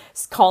was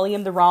calling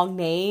him the wrong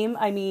name.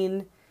 I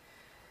mean,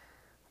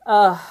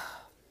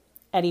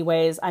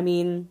 anyways, I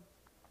mean,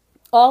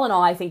 all in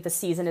all, I think the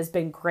season has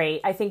been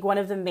great. I think one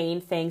of the main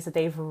things that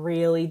they've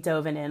really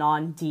dove in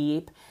on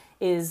deep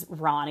is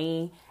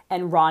Ronnie.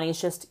 And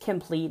Ronnie's just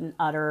complete and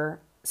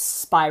utter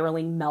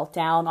spiraling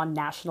meltdown on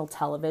national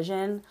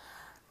television.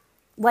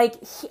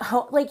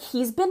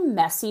 He's been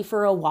messy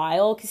for a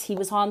while, because he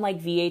was on like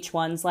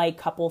VH1's like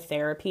Couple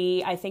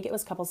Therapy. I think it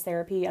was Couples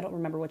Therapy. I don't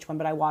remember which one,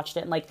 but I watched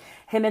it. And like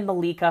him and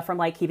Malika from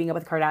like Keeping Up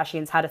with the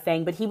Kardashians had a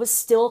thing, but he was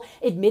still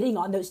admitting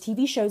on those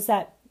TV shows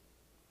that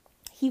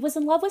he was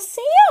in love with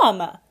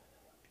Sam.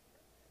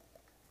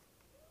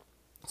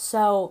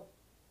 So,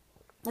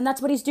 and that's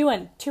what he's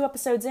doing. 2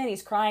 episodes in,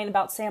 he's crying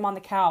about Sam on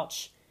the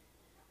couch.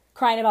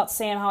 Crying about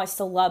Sam, how I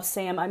still love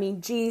Sam. I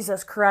mean,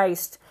 Jesus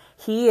Christ.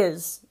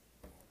 He's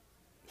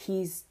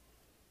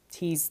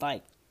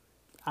like,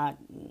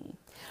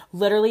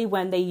 literally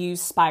when they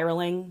use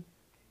spiraling,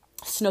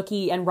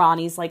 Snooki and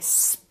Ronnie's like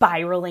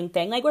spiraling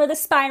thing. Like, we're the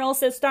Spiral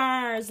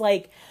Sisters.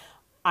 Like,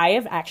 I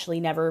have actually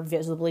never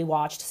visibly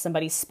watched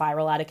somebody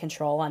spiral out of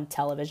control on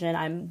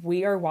television.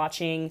 We are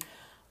watching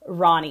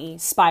Ronnie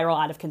spiral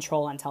out of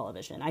control on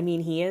television. I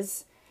mean,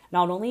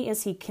 not only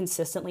is he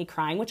consistently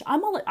crying, which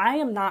I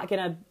am not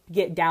going to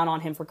get down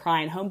on him for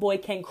crying.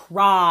 Homeboy can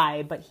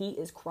cry, but he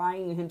is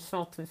crying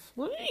himself to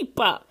sleep.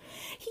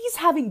 He's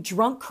having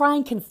drunk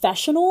crying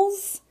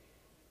confessionals.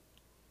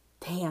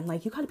 Damn,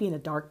 like, you got to be in a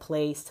dark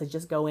place to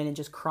just go in and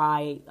just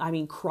cry. I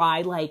mean,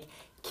 cry like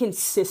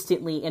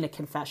consistently in a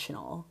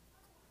confessional.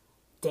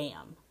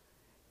 Damn.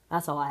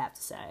 That's all I have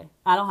to say.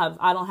 I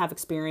don't have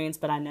experience,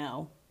 but I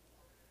know.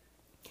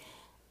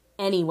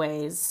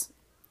 Anyways,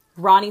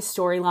 Ronnie's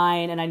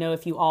storyline, and I know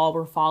if you all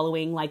were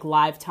following like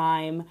Live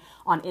Time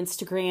on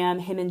Instagram,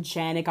 him and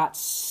Jen, it got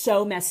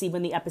so messy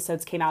when the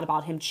episodes came out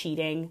about him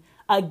cheating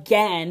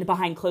again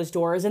behind closed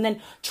doors, and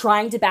then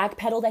trying to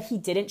backpedal that he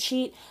didn't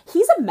cheat.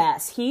 He's a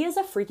mess. He is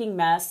a freaking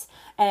mess.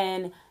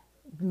 And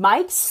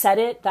Mike said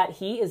it, that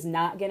he's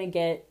not going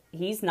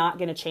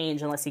to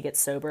change unless he gets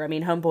sober. I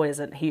mean,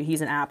 homeboy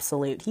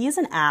he's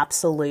an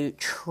absolute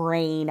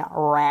train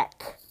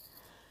wreck.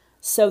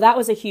 So that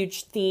was a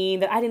huge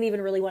theme that I didn't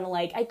even really want to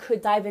I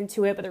could dive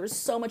into it, but there was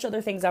so much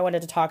other things I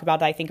wanted to talk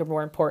about that I think are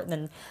more important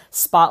than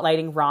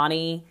spotlighting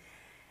Ronnie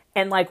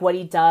and like what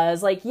he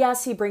does. Like,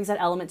 yes, he brings that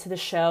element to the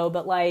show,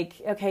 but like,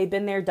 okay,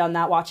 been there, done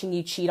that, watching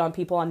you cheat on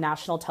people on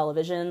national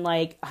television.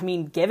 Like, I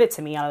mean, give it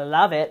to me. I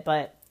love it,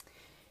 but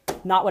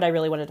not what I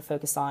really wanted to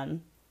focus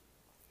on.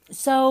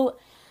 So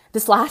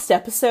this last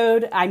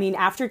episode, I mean,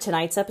 after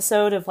tonight's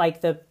episode of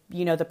like the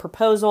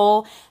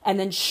proposal, and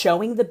then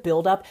showing the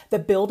buildup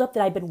that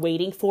I've been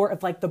waiting for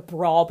of like the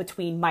brawl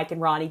between Mike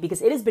and Ronnie,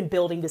 because it has been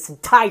building this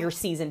entire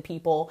season,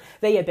 people.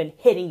 They have been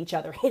hitting each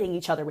other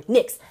with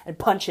nicks and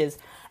punches.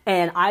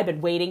 And I've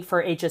been waiting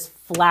for a just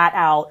flat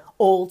out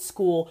old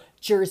school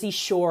Jersey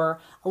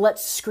Shore.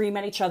 Let's scream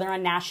at each other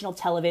on national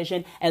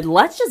television and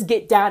let's just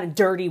get down and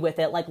dirty with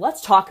it. Like,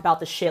 let's talk about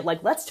the shit.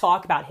 Like, let's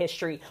talk about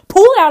history.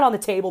 Pull it out on the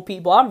table,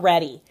 people. I'm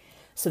ready.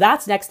 So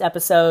that's next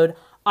episode.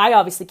 I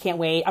obviously can't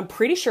wait. I'm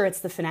pretty sure it's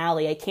the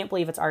finale. I can't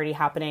believe it's already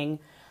happening.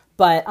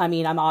 But I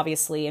mean, I'm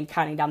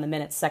counting down the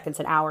minutes, seconds,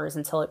 and hours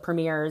until it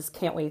premieres.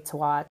 Can't wait to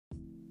watch.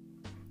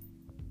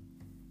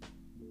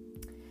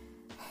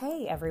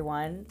 Hey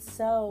everyone.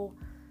 So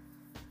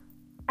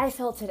I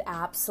felt it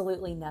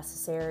absolutely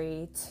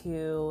necessary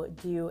to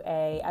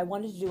I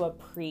wanted to do a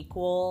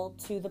prequel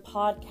to the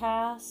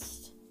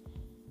podcast,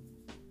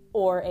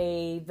 or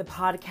the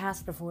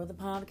podcast before the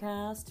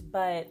podcast,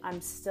 but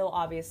I'm still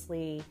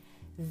obviously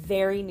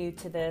very new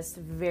to this,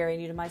 very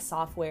new to my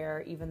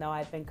software, even though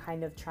I've been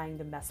kind of trying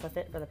to mess with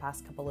it for the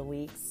past couple of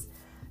weeks.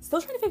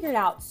 Still trying to figure it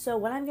out. So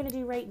what I'm going to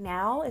do right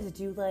now is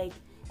do like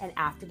an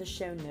after the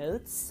show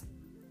notes.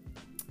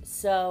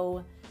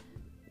 So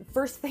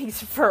first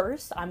things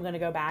first, I'm going to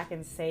go back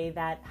and say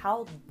that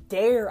how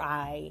dare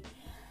I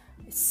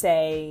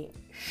say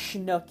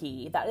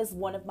Snooki. That is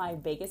one of my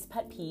biggest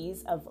pet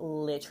peeves of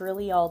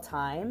literally all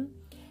time.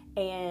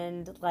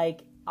 And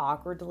like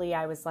awkwardly,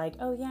 I was like,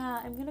 oh yeah,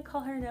 I'm going to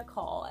call her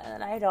Nicole.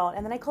 And I don't.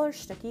 And then I call her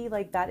Snooki.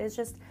 Like, that is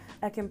just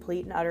a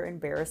complete and utter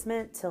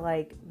embarrassment to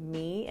like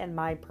me and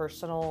my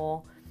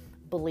personal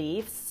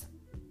beliefs.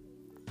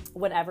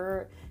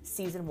 Whenever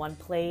season 1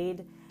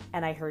 played,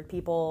 and I heard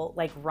people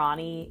like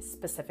Ronnie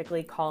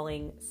specifically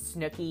calling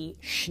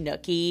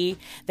Snooki.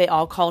 They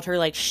all called her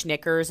like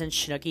Schnickers and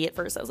Snooki at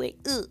first. I was like,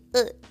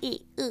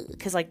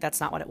 because like that's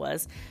not what it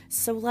was.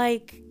 So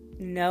like,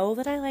 know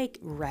that I like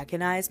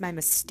recognize my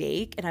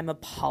mistake and I'm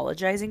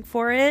apologizing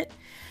for it.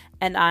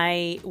 And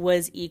I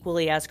was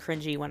equally as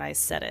cringy when I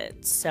said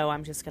it. So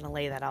I'm just going to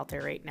lay that out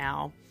there right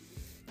now.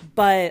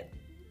 But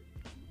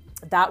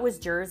that was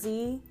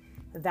Jersey.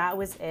 That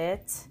was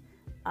it.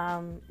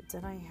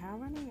 Did I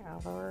have any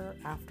other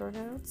after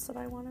notes that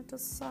I wanted to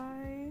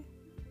say?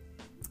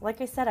 Like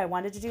I said, I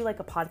wanted to do like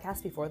a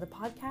podcast before the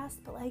podcast,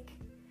 but like,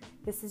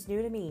 this is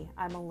new to me.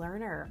 I'm a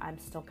learner. I'm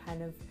still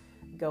kind of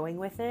going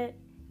with it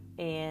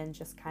and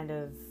just kind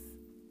of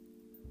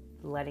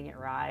letting it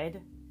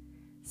ride.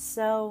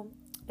 So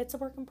it's a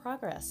work in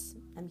progress.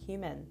 I'm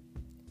human.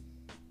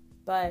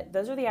 But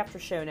those are the after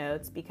show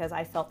notes because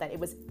I felt that it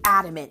was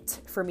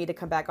adamant for me to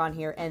come back on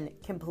here and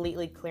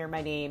completely clear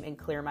my name and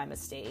clear my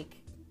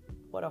mistake.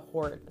 What a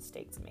horrid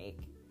mistake to make.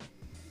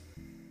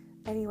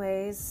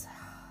 Anyways,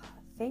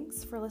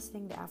 thanks for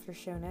listening to After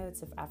Show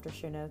Notes. If After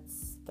Show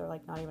Notes, they're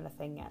like not even a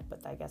thing yet,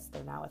 but I guess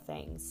they're now a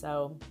thing.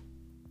 So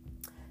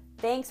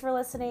thanks for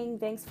listening.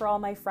 Thanks for all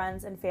my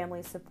friends and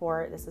family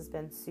support. This has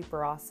been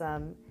super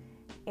awesome.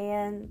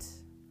 And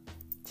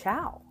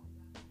ciao.